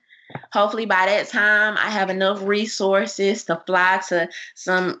participating. Hopefully by that time I have enough resources to fly to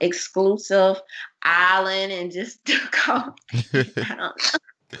some exclusive island and just go. I don't know.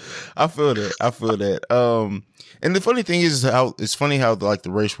 I feel that. And the funny thing is how it's funny how like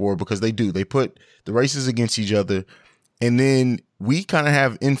the race war, because they put the races against each other, and then we kind of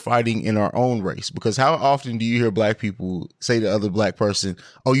have infighting in our own race. Because how often do you hear Black people say to other Black person,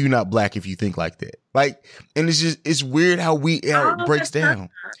 "Oh, you're not Black if you think like that"? Like, and it's weird how it breaks down.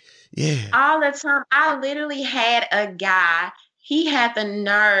 Yeah, all the time. I literally had a guy. He had the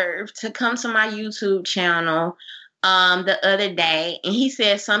nerve to come to my YouTube channel the other day, and he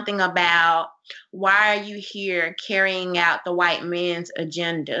said something about, why are you here carrying out the white man's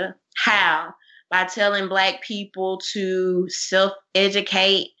agenda? How? By telling Black people to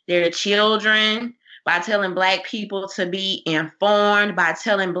self-educate their children, by telling Black people to be informed, by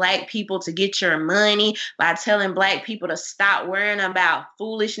telling Black people to get your money, by telling Black people to stop worrying about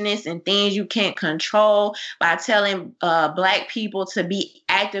foolishness and things you can't control, by telling Black people to be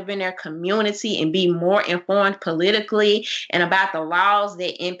active in their community and be more informed politically and about the laws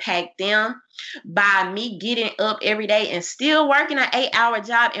that impact them. By me getting up every day and still working an 8-hour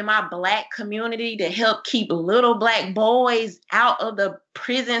job in my Black community to help keep little Black boys out of the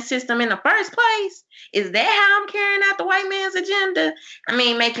prison system in the first place. Is that how I'm carrying out the white man's agenda? I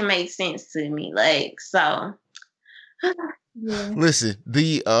mean, make it make sense to me. So. Yeah. Listen,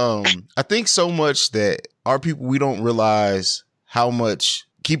 I think so much that our people, we don't realize how much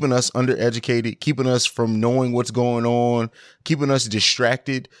keeping us undereducated, keeping us from knowing what's going on, keeping us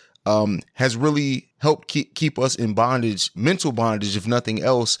distracted, has really helped keep us in bondage, mental bondage, if nothing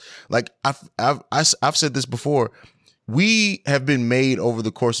else. Like I've said this before, we have been made over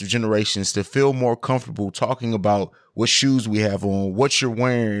the course of generations to feel more comfortable talking about what shoes we have on, what you're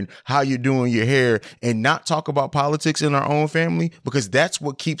wearing, how you're doing your hair, and not talk about politics in our own family, because that's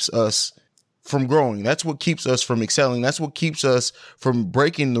what keeps us from growing. That's what keeps us from excelling. That's what keeps us from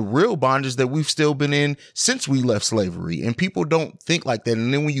breaking the real bondage that we've still been in since we left slavery. And people don't think like that.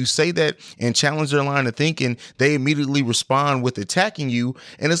 And then when you say that and challenge their line of thinking, they immediately respond with attacking you.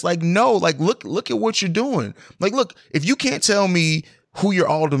 And it's like, no, like, look at what you're doing. Like, look, if you can't tell me who your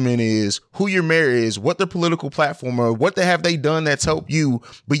alderman is, who your mayor is, what their political platform are, what have they done that's helped you,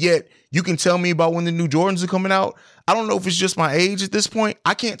 but yet you can tell me about when the new Jordans are coming out. I don't know if it's just my age at this point.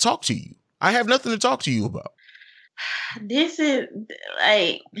 I can't talk to you. I have nothing to talk to you about. This is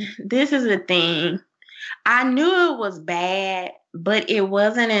the thing. I knew it was bad, but it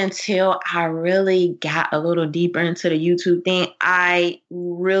wasn't until I really got a little deeper into the YouTube thing, I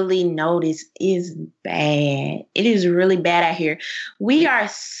really noticed it's bad. It is really bad out here. We are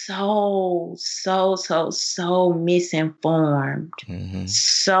so misinformed. Mm-hmm.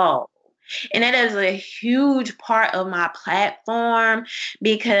 And that is a huge part of my platform,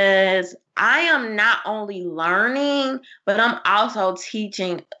 because I am not only learning, but I'm also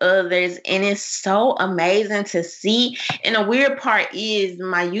teaching others. And it's so amazing to see. And the weird part is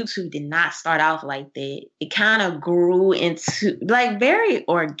my YouTube did not start off like that. It kind of grew into very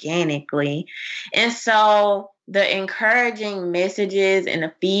organically. And so the encouraging messages and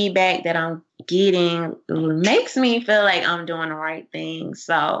the feedback that I'm getting makes me feel like I'm doing the right thing.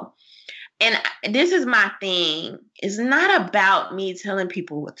 So, and this is my thing. It's not about me telling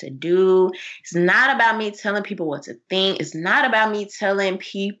people what to do. It's not about me telling people what to think. It's not about me telling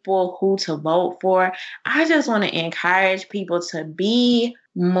people who to vote for. I just want to encourage people to be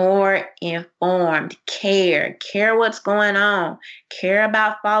more informed, care what's going on, care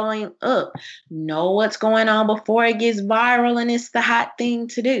about following up, know what's going on before it gets viral and it's the hot thing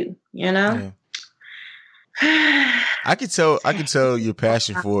to do, you know? Yeah. I could tell your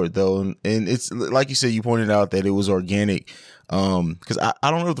passion for it though. And it's like you said, you pointed out that it was organic. Cause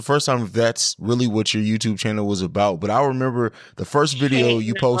I don't know the first time if that's really what your YouTube channel was about, but I remember the first video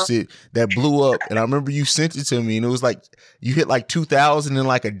you posted that blew up, and I remember you sent it to me, and it was like you hit like 2,000 in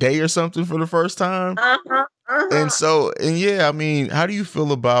like a day or something for the first time. And yeah, I mean, how do you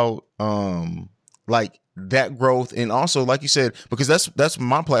feel about like that growth? And also, like you said, because that's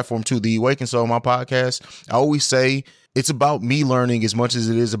my platform too, the Awaken Soul, my podcast. I always say it's about me learning as much as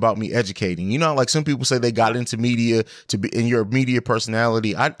it is about me educating. You know, like some people say they got into media to be in your media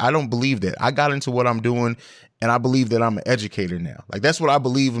personality. I don't believe that. I got into what I'm doing, and I believe that I'm an educator now. Like that's what I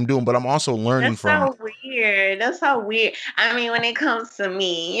believe I'm doing, but I'm also learning from it. That's so weird. I mean, when it comes to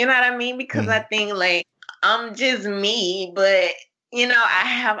me, you know what I mean? Because I think like I'm just me, but you know, I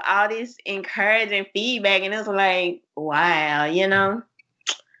have all this encouraging feedback, and it's like, wow, you know?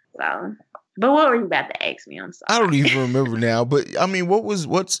 So, but what were you about to ask me? I'm sorry. I don't even remember now, but I mean, what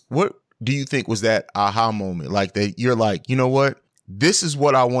do you think was that aha moment? Like that you're like, you know what? This is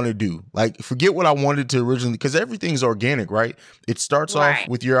what I want to do. Like, forget what I wanted to originally, because everything's organic, right? It starts off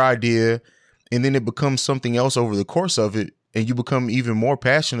with your idea, and then it becomes something else over the course of it, and you become even more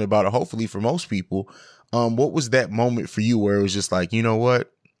passionate about it, hopefully for most people. What was that moment for you where it was just like, you know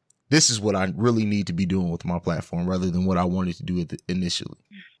what? This is what I really need to be doing with my platform rather than what I wanted to do initially?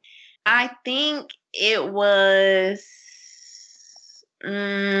 I think it was...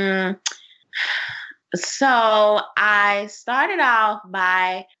 So I started off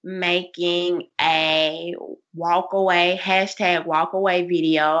by making a hashtag walk away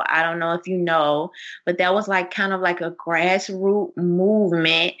video. I don't know if you know, but that was like kind of like a grassroots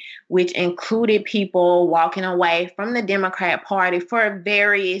movement, which included people walking away from the Democrat Party for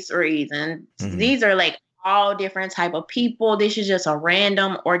various reasons. Mm-hmm. These are like all different type of people. This is just a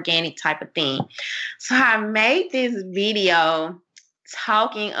random organic type of thing. So I made this video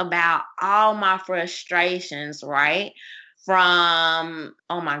talking about all my frustrations, right? From,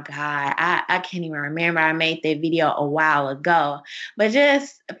 oh my God, I can't even remember. I made that video a while ago. But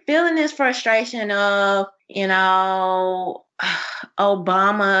just feeling this frustration of, you know,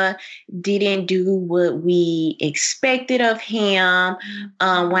 Obama didn't do what we expected of him.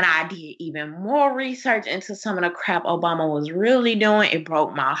 When I did even more research into some of the crap Obama was really doing, it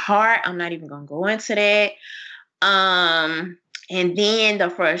broke my heart. I'm not even going to go into that. And then the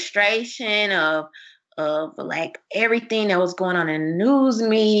frustration of like everything that was going on in the news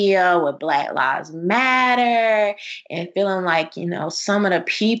media with Black Lives Matter, and feeling like, you know, some of the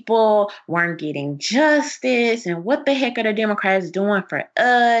people weren't getting justice, and what the heck are the Democrats doing for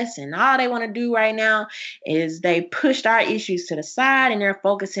us? And all they want to do right now is they pushed our issues to the side, and they're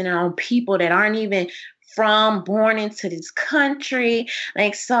focusing on people that aren't even born into this country.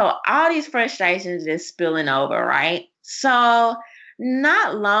 Like, so all these frustrations just spilling over, right? So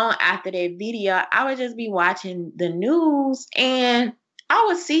not long after that video, I would just be watching the news, and I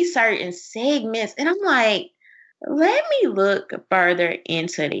would see certain segments, and I'm like, let me look further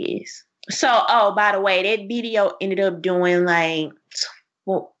into this. So, oh, by the way, that video ended up doing like,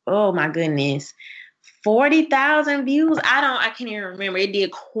 oh my goodness, 40,000 views. I can't even remember. It did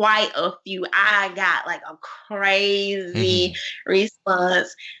quite a few. I got like a crazy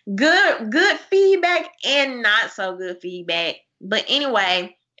response. Good feedback and not so good feedback. But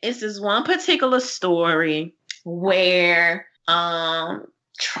anyway, it's this one particular story where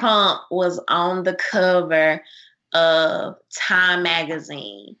Trump was on the cover of Time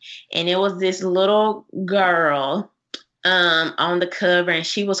magazine, and it was this little girl on the cover, and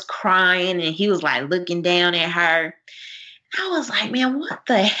she was crying, and he was like looking down at her. I was like, man, what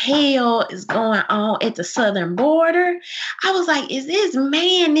the hell is going on at the southern border? I was like, is this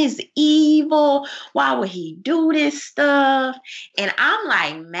man this evil? Why would he do this stuff? And I'm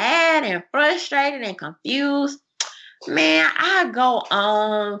like mad and frustrated and confused. Man, I go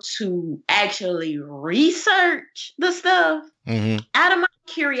on to actually research the stuff out of my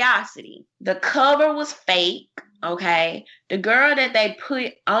curiosity. The cover was fake, okay? The girl that they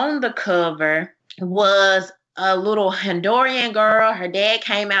put on the cover was a little Honduran girl. Her dad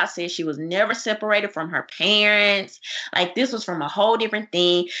came out, said she was never separated from her parents. Like, this was from a whole different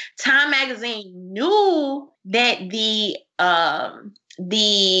thing. Time magazine knew that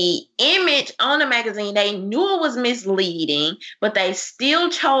the image on the magazine, they knew it was misleading, but they still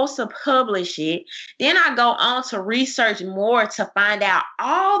chose to publish it. Then I go on to research more to find out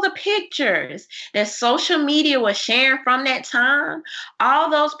all the pictures that social media was sharing from that time. All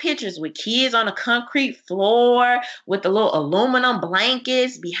those pictures with kids on a concrete floor with the little aluminum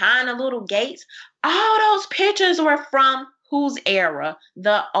blankets behind the little gates. All those pictures were from whose era?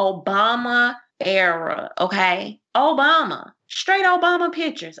 The Obama era, okay? Obama. Straight Obama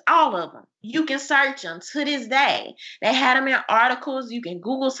pictures, all of them. You can search them to this day. They had them in articles. You can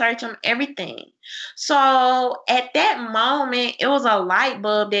Google search them, everything. So at that moment, it was a light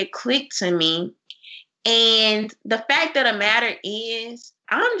bulb that clicked to me. And the fact of the matter is,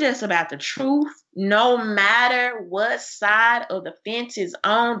 I'm just about the truth. No matter what side of the fence is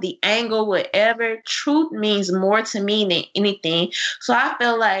on, the angle, whatever, truth means more to me than anything. So I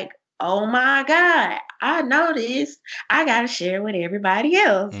feel like, oh my God, I know this. I got to share with everybody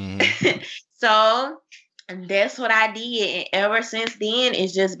else. Mm-hmm. So that's what I did. And ever since then,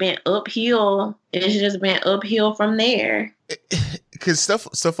 it's just been uphill. It's just been uphill from there. Because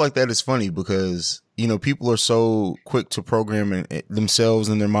stuff like that is funny because, you know, people are so quick to program themselves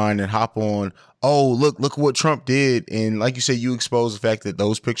in their mind and hop on, oh, look what Trump did. And like you said, you expose the fact that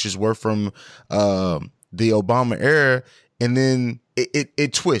those pictures were from the Obama era. And then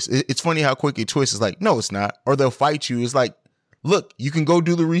it twists. It's funny how quick it twists. It's like, no, it's not. Or they'll fight you. It's like, look, you can go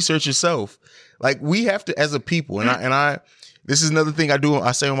do the research yourself. Like we have to, as a people, and I this is another thing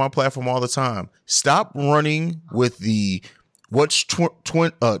I say on my platform all the time. Stop running with the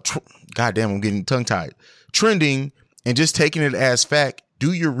goddamn, I'm getting tongue tied. Trending and just taking it as fact.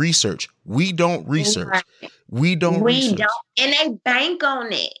 Do your research. We don't research. Right. We don't. And they bank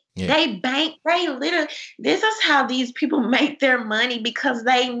on it. Yeah. They literally, this is how these people make their money because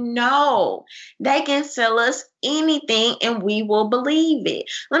they know they can sell us anything and we will believe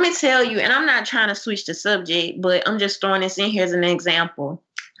it. Let me tell you, and I'm not trying to switch the subject, but I'm just throwing this in here as an example.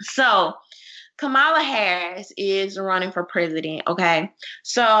 So Kamala Harris is running for president. Okay.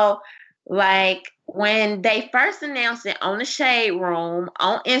 So like when they first announced it on the Shade Room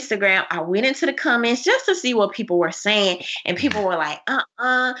on Instagram, I went into the comments just to see what people were saying. And people were like,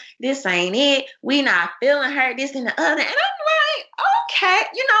 this ain't it. We not feeling her, this and the other. And I'm like, okay.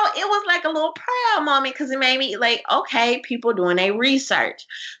 You know, it was like a little proud moment because it made me like, okay, people doing their research.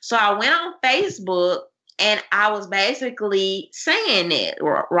 So I went on Facebook and I was basically saying it,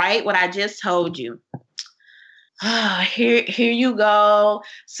 right? What I just told you. Here you go.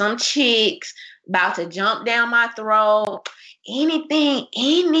 Some chicks about to jump down my throat. Anything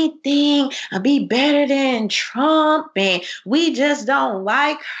will be better than Trump. And we just don't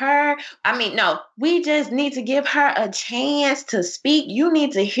like her. I mean, no, we just need to give her a chance to speak. You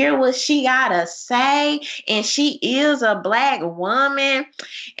need to hear what she got to say. And she is a Black woman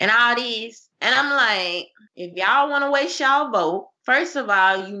and all these. And I'm like, if y'all want to waste y'all vote, first of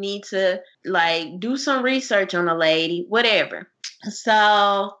all, you need to like do some research on the lady, whatever.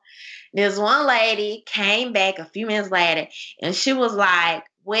 So this one lady came back a few minutes later and she was like,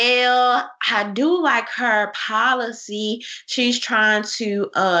 well, I do like her policy. She's trying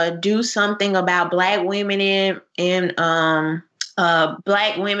to do something about Black women and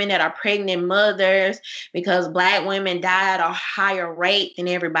Black women that are pregnant mothers because Black women die at a higher rate than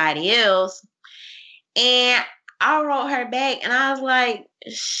everybody else. And I wrote her back and I was like,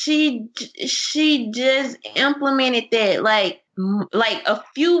 she just implemented that like a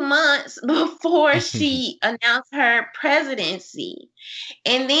few months before she announced her presidency.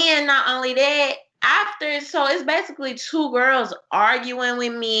 And then not only that, so it's basically two girls arguing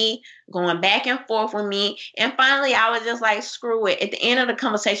with me, going back and forth with me. And finally I was just like, screw it. At the end of the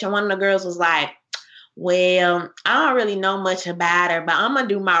conversation, one of the girls was like, well, I don't really know much about her, but I'm going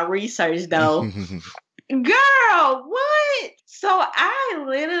to do my research though. Girl, what? So I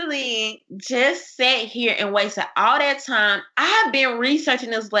literally just sat here and wasted all that time. I have been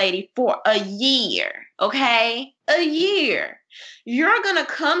researching this lady for a year, okay? A year. You're going to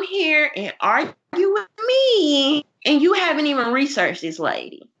come here and argue with me, and you haven't even researched this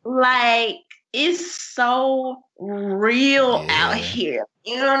lady. Like, it's so real out here.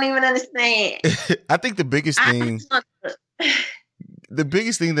 You don't even understand. I think the biggest thing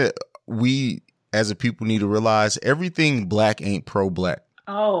that we as a people need to realize, everything Black ain't pro-Black.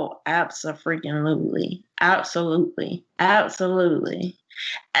 Oh, absolutely. Absolutely. Absolutely.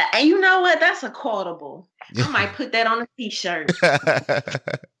 And you know what? That's a quotable. I might put that on a t-shirt.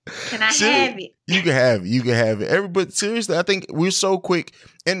 Can I have it? You can have it. You can have it. But seriously, I think we're so quick.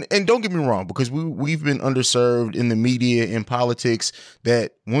 And don't get me wrong, because we've been underserved in the media and politics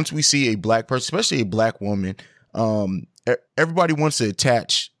that once we see a Black person, especially a Black woman, everybody wants to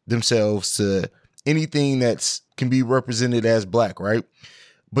attach themselves to anything that's can be represented as black, right?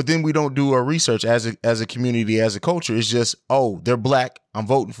 But then we don't do our research as a community, as a culture. It's just, oh, they're black, I'm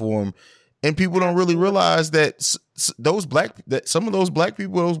voting for them. And people don't really realize that some of those black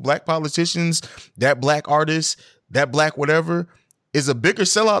people, those black politicians, that black artist, that black whatever, is a bigger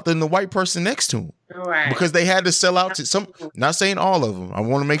sellout than the white person next to him. Right. Because they had to sell out to some, not saying all of them. I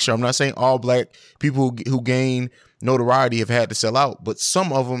want to make sure I'm not saying all black people who gain notoriety have had to sell out, but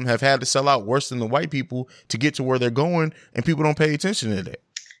some of them have had to sell out worse than the white people to get to where they're going, and people don't pay attention to that.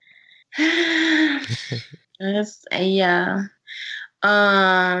 Yeah.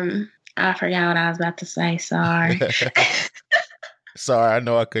 I forgot what I was about to say. Sorry. Sorry, I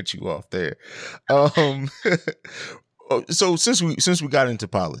know I cut you off there. So since we got into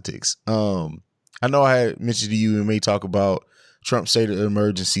politics, I know I had mentioned to you and may talk about Trump's state of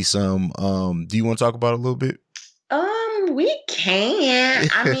emergency some. Do you want to talk about it a little bit? We can.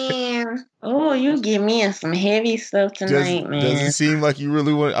 I mean, you give me some heavy stuff tonight, man. Does it seem like you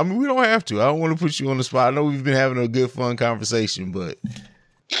really want? I mean, we don't have to. I don't want to put you on the spot. I know we've been having a good, fun conversation, but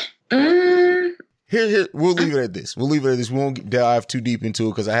here we'll leave it at this. We won't dive too deep into it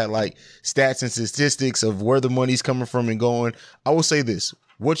because I had like stats and statistics of where the money's coming from and going. I will say this: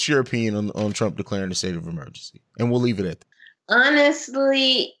 what's your opinion on Trump declaring a state of emergency? And we'll leave it at that.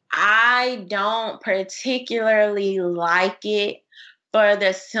 Honestly, I don't particularly like it for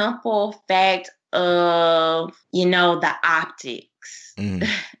the simple fact of, the optics. Mm.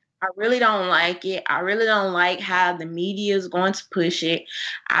 I really don't like it. I really don't like how the media is going to push it.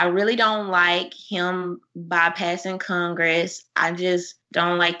 I really don't like him bypassing Congress. I just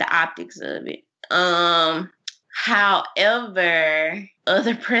don't like the optics of it. However,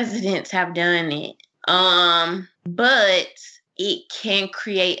 other presidents have done it. But it can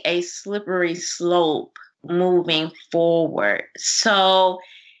create a slippery slope moving forward. So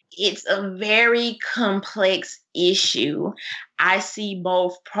it's a very complex issue. I see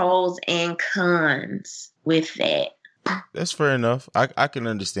both pros and cons with that. That's fair enough. I can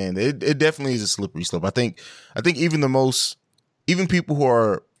understand that. It definitely is a slippery slope. I think even people who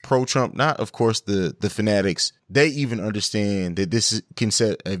are pro-Trump, not of course the fanatics, they even understand that this can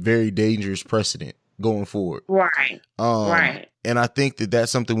set a very dangerous precedent going forward. Right. Right. And I think that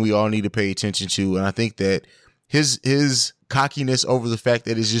that's something we all need to pay attention to. And I think that his cockiness over the fact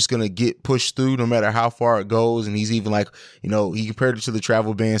that it's just going to get pushed through no matter how far it goes. And he's even like, he compared it to the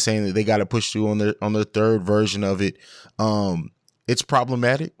travel ban, saying that they got to push through on their third version of it. It's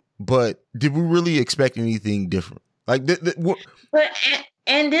problematic, but did we really expect anything different? Like,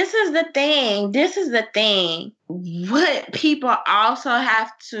 and this is the thing. What people also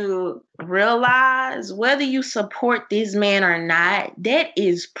have to realize, whether you support this man or not, that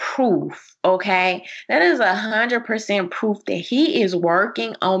is proof, okay? That is 100% proof that he is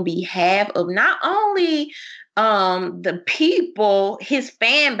working on behalf of not only the people, his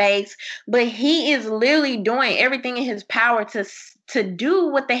fan base, but he is literally doing everything in his power to do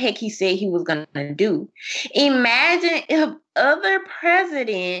what the heck he said he was going to do. Imagine if other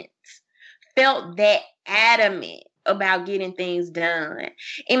presidents felt that adamant about getting things done.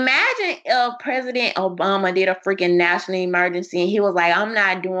 Imagine if President Obama did a freaking national emergency and he was like, I'm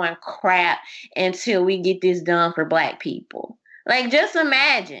not doing crap until we get this done for Black people. Like, just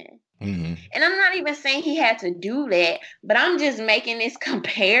imagine. Mm-hmm. And I'm not even saying he had to do that, but I'm just making this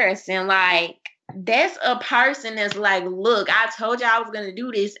comparison. Like, that's a person that's like, look, I told you I was going to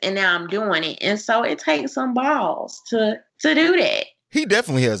do this and now I'm doing it. And so it takes some balls to do that. He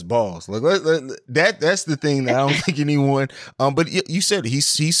definitely has balls. Like that's the thing that I don't think anyone. But you said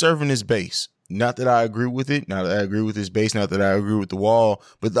he's serving his base. Not that I agree with it. Not that I agree with his base. Not that I agree with the wall.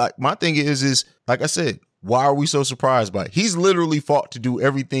 But like my thing is like I said, why are we so surprised by it? He's literally fought to do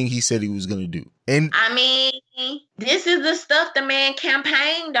everything he said he was going to do. And I mean, this is the stuff the man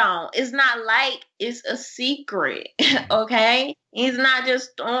campaigned on. It's not like it's a secret, okay? He's not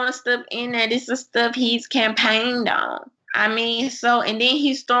just throwing stuff in there. This is stuff he's campaigned on. I mean, and then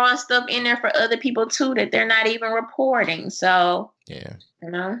he's throwing stuff in there for other people too that they're not even reporting. So, yeah.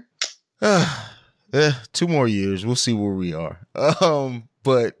 2 more years. We'll see where we are.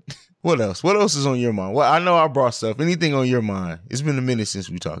 But what else? What else is on your mind? Well, I know I brought stuff. Anything on your mind? It's been a minute since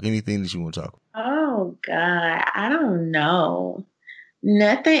we talked. Anything that you want to talk about? Oh, God. I don't know.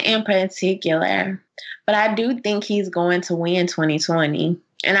 Nothing in particular. But I do think he's going to win 2020.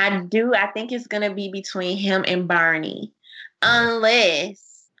 And I think it's going to be between him and Bernie.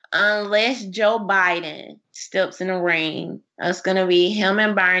 Unless Joe Biden steps in the ring. It's going to be him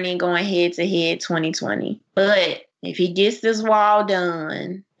and Bernie going head to head 2020. But if he gets this wall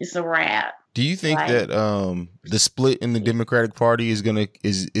done, it's a wrap. Do you think that the split in the Democratic Party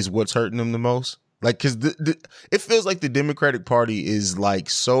is what's hurting them the most? Like, because it feels like the Democratic Party is like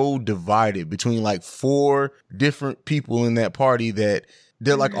so divided between like 4 different people in that party that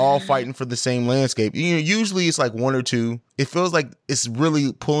they're like all fighting for the same landscape. You know, usually it's like 1 or 2. It feels like it's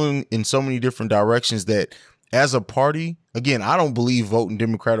really pulling in so many different directions that as a party, again, I don't believe voting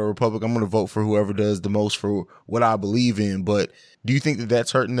Democrat or Republican. I'm going to vote for whoever does the most for what I believe in. But do you think that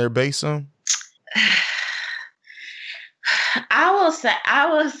that's hurting their base some?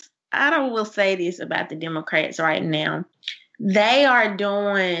 I will say this about the Democrats right now. They are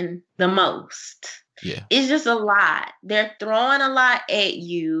doing the most. Yeah. It's just a lot. They're throwing a lot at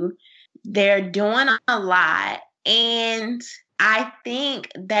you. They're doing a lot. And I think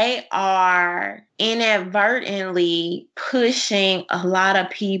they are inadvertently pushing a lot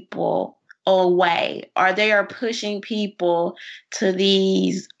of people away, or they are pushing people to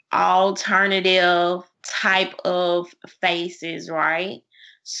these alternative type of faces, right?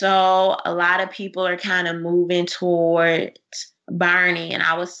 So a lot of people are kind of moving towards Bernie, and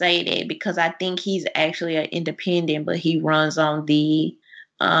I would say that because I think he's actually an independent, but he runs on the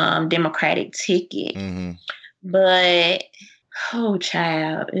Democratic ticket. Mm-hmm. But oh,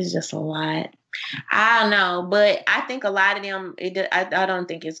 child, it's just a lot. I don't know, but I think a lot of them. I don't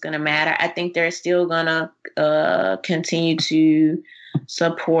think it's gonna matter. I think they're still gonna continue to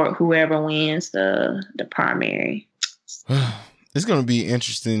support whoever wins the primary. It's gonna be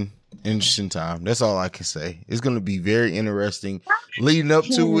interesting time. That's all I can say. It's gonna be very interesting leading up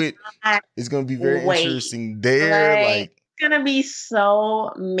to it. It's gonna be very interesting there. Like it's gonna be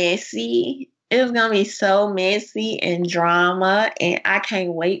so messy. It's going to be so messy and drama, and I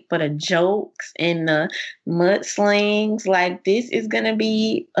can't wait for the jokes and the mudslings. Like, this is going to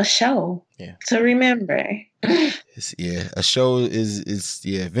be a show to remember. A show is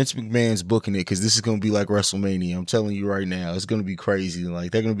Vince McMahon's booking it because this is going to be like WrestleMania. I'm telling you right now, it's going to be crazy.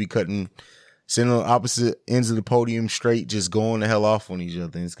 Like, they're going to be sitting on opposite ends of the podium straight, just going the hell off on each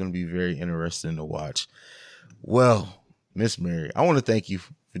other. And it's going to be very interesting to watch. Well, Miss Mary, I want to thank you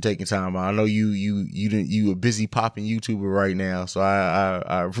for taking time out. I know you a busy popping YouTuber right now, so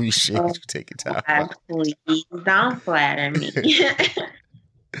I appreciate you taking time out. Please don't flatter me.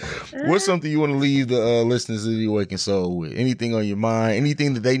 What's something you want to leave the listeners of The Awakened Soul with? Anything on your mind?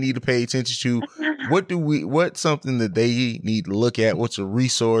 Anything that they need to pay attention to? What's something that they need to look at? What's a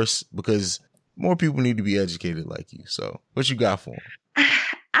resource? Because more people need to be educated like you. So what you got for them?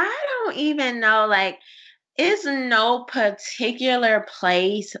 I don't even know, like, it's no particular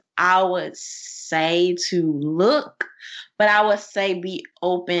place I would say to look, but I would say be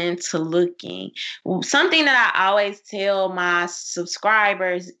open to looking. Something that I always tell my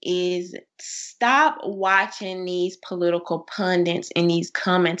subscribers is stop watching these political pundits and these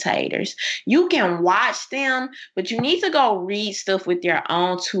commentators. You can watch them, but you need to go read stuff with your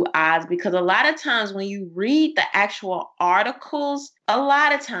own 2 eyes, because a lot of times when you read the actual articles, a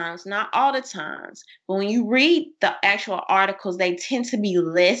lot of times, not all the times, but when you read the actual articles, they tend to be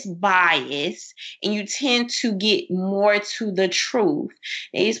less biased and you tend to get more to the truth.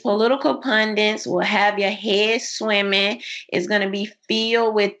 These political pundits will have your head swimming. It's going to be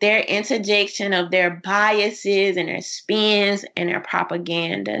filled with their interjection of their biases and their spins and their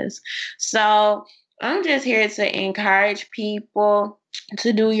propagandas. So I'm just here to encourage people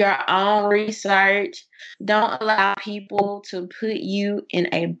to do your own research. Don't allow people to put you in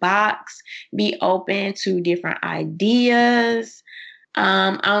a box. Be open to different ideas.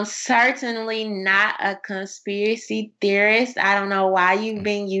 I'm certainly not a conspiracy theorist. I don't know why you've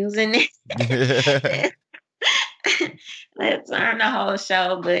been using it. Let's learn the whole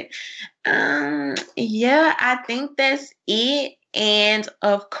show. But I think that's it. And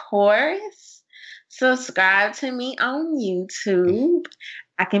of course, subscribe to me on YouTube.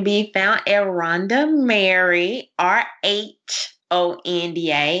 I can be found at Rhonda Mary,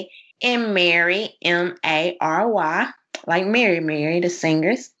 RHONDA, and Mary, MARY, like Mary, the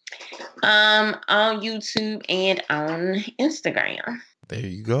singers, on YouTube and on Instagram. There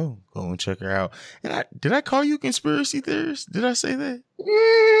you go. Go and check her out. And did I call you conspiracy theorist? Did I say that?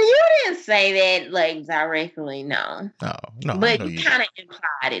 You didn't say that like directly, no. No. But you kind of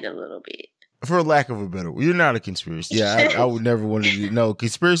implied it a little bit. For lack of a better word, you're not a conspiracy. Yeah, I would never want to do. No,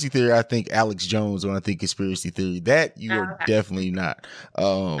 conspiracy theory, I think Alex Jones when I think conspiracy theory. That you are definitely not.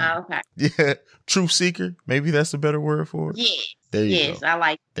 Okay. Yeah, truth seeker. Maybe that's a better word for it. Yes. There you go. I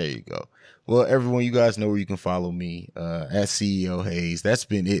like it. There you go. Well, everyone, you guys know where you can follow me at CEO Hayes. That's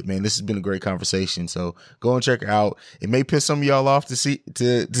been it, man. This has been a great conversation. So go and check her out. It may piss some of y'all off to see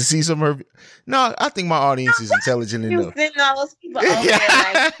some of her. No, I think my audience is intelligent enough. Sending all those people over there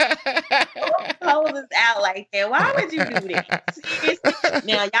like, like that. Why would you do that? Seriously.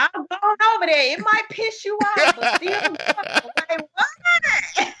 Now, y'all going over there. It might piss you off, but still, like, what?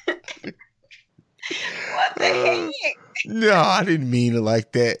 What the heck? No, I didn't mean it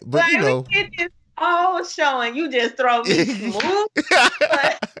like that. But, you know. It's all showing. You just throw me smooth.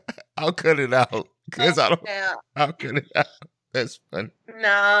 I'll cut it out. Because I'll cut it out. That's funny. No,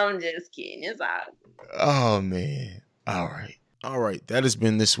 I'm just kidding. It's all good. Oh, man. All right. That has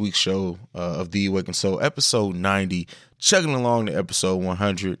been this week's show of The Awakened Soul, episode 90. Chugging along to episode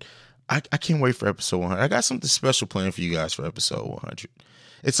 100. I can't wait for episode 100. I got something special planned for you guys for episode 100.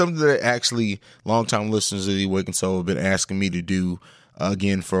 It's something that actually longtime listeners of The Awakened Soul have been asking me to do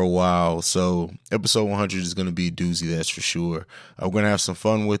again for a while. So episode 100 is going to be a doozy, that's for sure. We're going to have some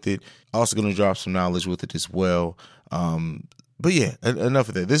fun with it. Also going to drop some knowledge with it as well. But yeah, enough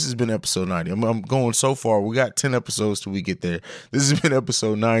of that. This has been episode 90. I'm going so far. We got 10 episodes till we get there. This has been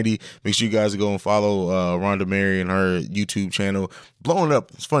episode 90. Make sure you guys go and follow Rhonda Mary and her YouTube channel. Blowing up.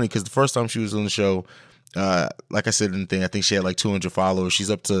 It's funny because the first time she was on the show, like I said in the thing, I think she had like 200 followers.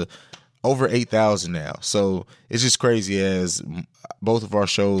 She's up to over 8,000 now. So it's just crazy as both of our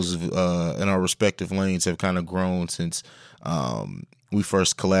shows in our respective lanes have kind of grown since we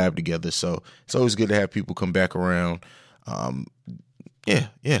first collabed together. So it's always good to have people come back around.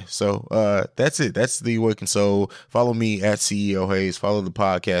 Yeah. So that's it. That's The Awakened Soul. Follow me at CEO Hayes. Follow the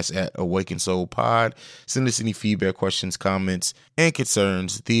podcast at Awakened Soul Pod. Send us any feedback, questions, comments, and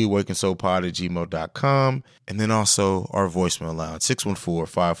concerns. theawakenedsoulpod@gmail.com. And then also our voicemail line,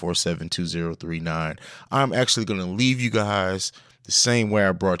 614-547-2039. I'm actually going to leave you guys the same way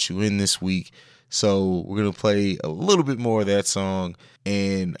I brought you in this week. So we're going to play a little bit more of that song.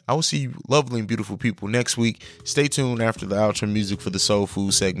 And I will see you lovely and beautiful people next week. Stay tuned after the outro music for the Soul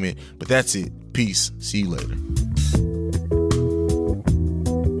Food segment. But that's it. Peace. See you later.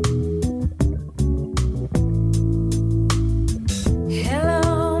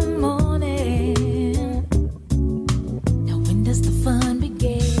 Hello, morning. Now when does the fun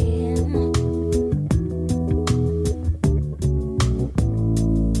begin?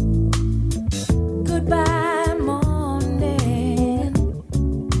 Goodbye.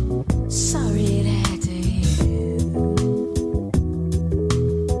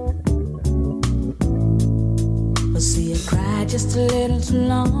 Just a little too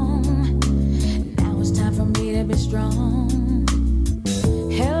long. Now it's time for me to be strong.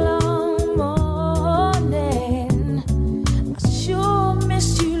 Hello, morning. I sure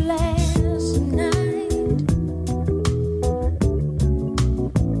missed you last night.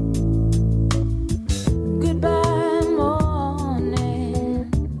 Goodbye, morning.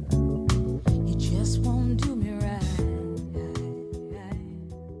 You just won't do me right.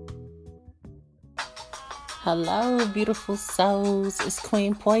 Hello, beautiful souls. It's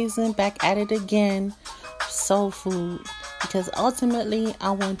Queen Poison back at it again. Soul food. Because ultimately,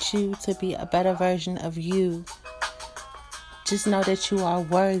 I want you to be a better version of you. Just know that you are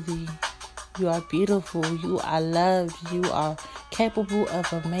worthy. You are beautiful. You are loved. You are capable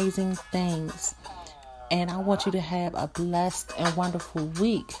of amazing things. And I want you to have a blessed and wonderful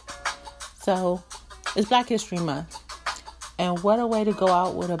week. So, it's Black History Month. And what a way to go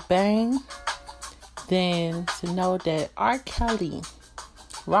out with a bang than to know that R. Kelly,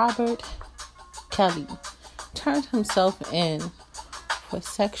 Robert Kelly, turned himself in for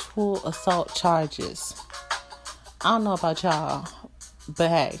sexual assault charges. I don't know about y'all, but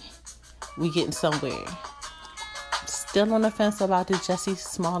hey, we getting somewhere. Still on the fence about the Jussie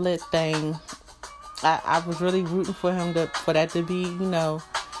Smollett thing. I was really rooting for him for that to be,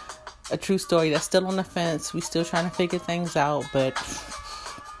 a true story. That's still on the fence. We still trying to figure things out, but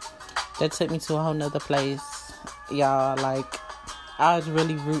that took me to a whole nother place, y'all. Like, I was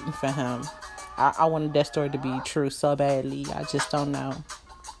really rooting for him. I wanted that story to be true so badly. I just don't know.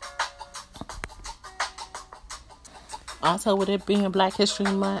 Also, with it being Black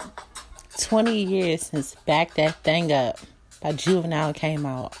History Month, 20 years since Back That Thing Up by Juvenile came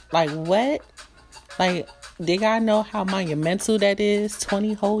out. Like, what? Like, do y'all know how monumental that is?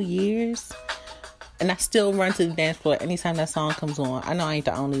 20 whole years? And I still run to the dance floor anytime that song comes on. I know I ain't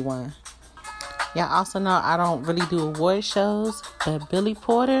the only one. Y'all also know I don't really do award shows, but Billy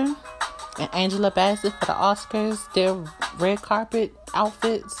Porter and Angela Bassett for the Oscars, their red carpet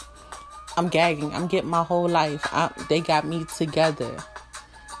outfits, I'm gagging. I'm getting my whole life. They got me together.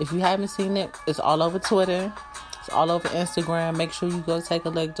 If you haven't seen it, it's all over Twitter. It's all over Instagram. Make sure you go take a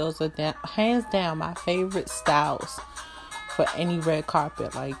look. Those are hands down my favorite styles for any red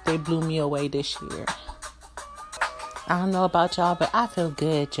carpet. Like, they blew me away this year. I don't know about y'all, but I feel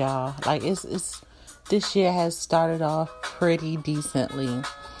good, y'all. Like, it's this year has started off pretty decently.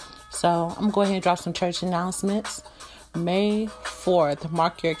 So I'm going to go ahead and drop some church announcements. May 4th,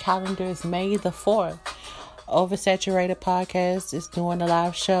 mark your calendars, May the 4th. Oversaturated Podcast is doing a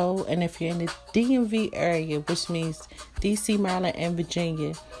live show. And if you're in the DMV area, which means DC, Maryland, and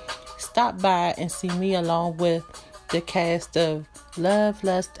Virginia, stop by and see me along with the cast of Love,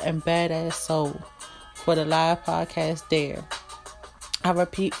 Lust, and Badass Soul for the live podcast there. I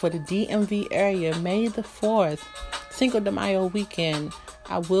repeat, for the DMV area, May the 4th, Cinco de Mayo weekend,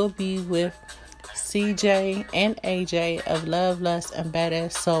 I will be with CJ and AJ of Love, Lust, and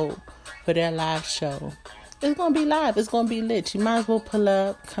Badass Soul for their live show. It's going to be live. It's going to be lit. You might as well pull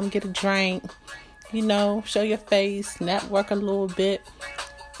up, come get a drink, show your face, network a little bit.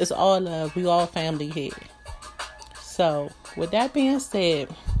 It's all love. We all family here. So, with that being said,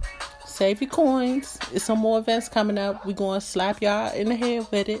 save your coins. There's some more events coming up. We're going to slap y'all in the head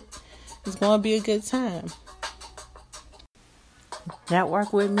with it. It's going to be a good time.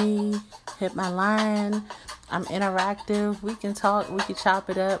 Network with me. Hit my line. I'm interactive. We can talk. We can chop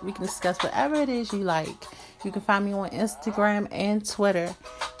it up. We can discuss whatever it is you like. You can find me on Instagram and Twitter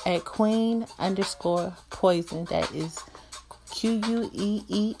at Queen_Poison. That is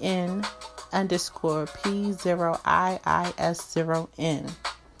QUEEN_P0IIS0N.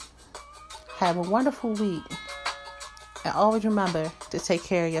 Have a wonderful week. And always remember to take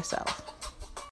care of yourself.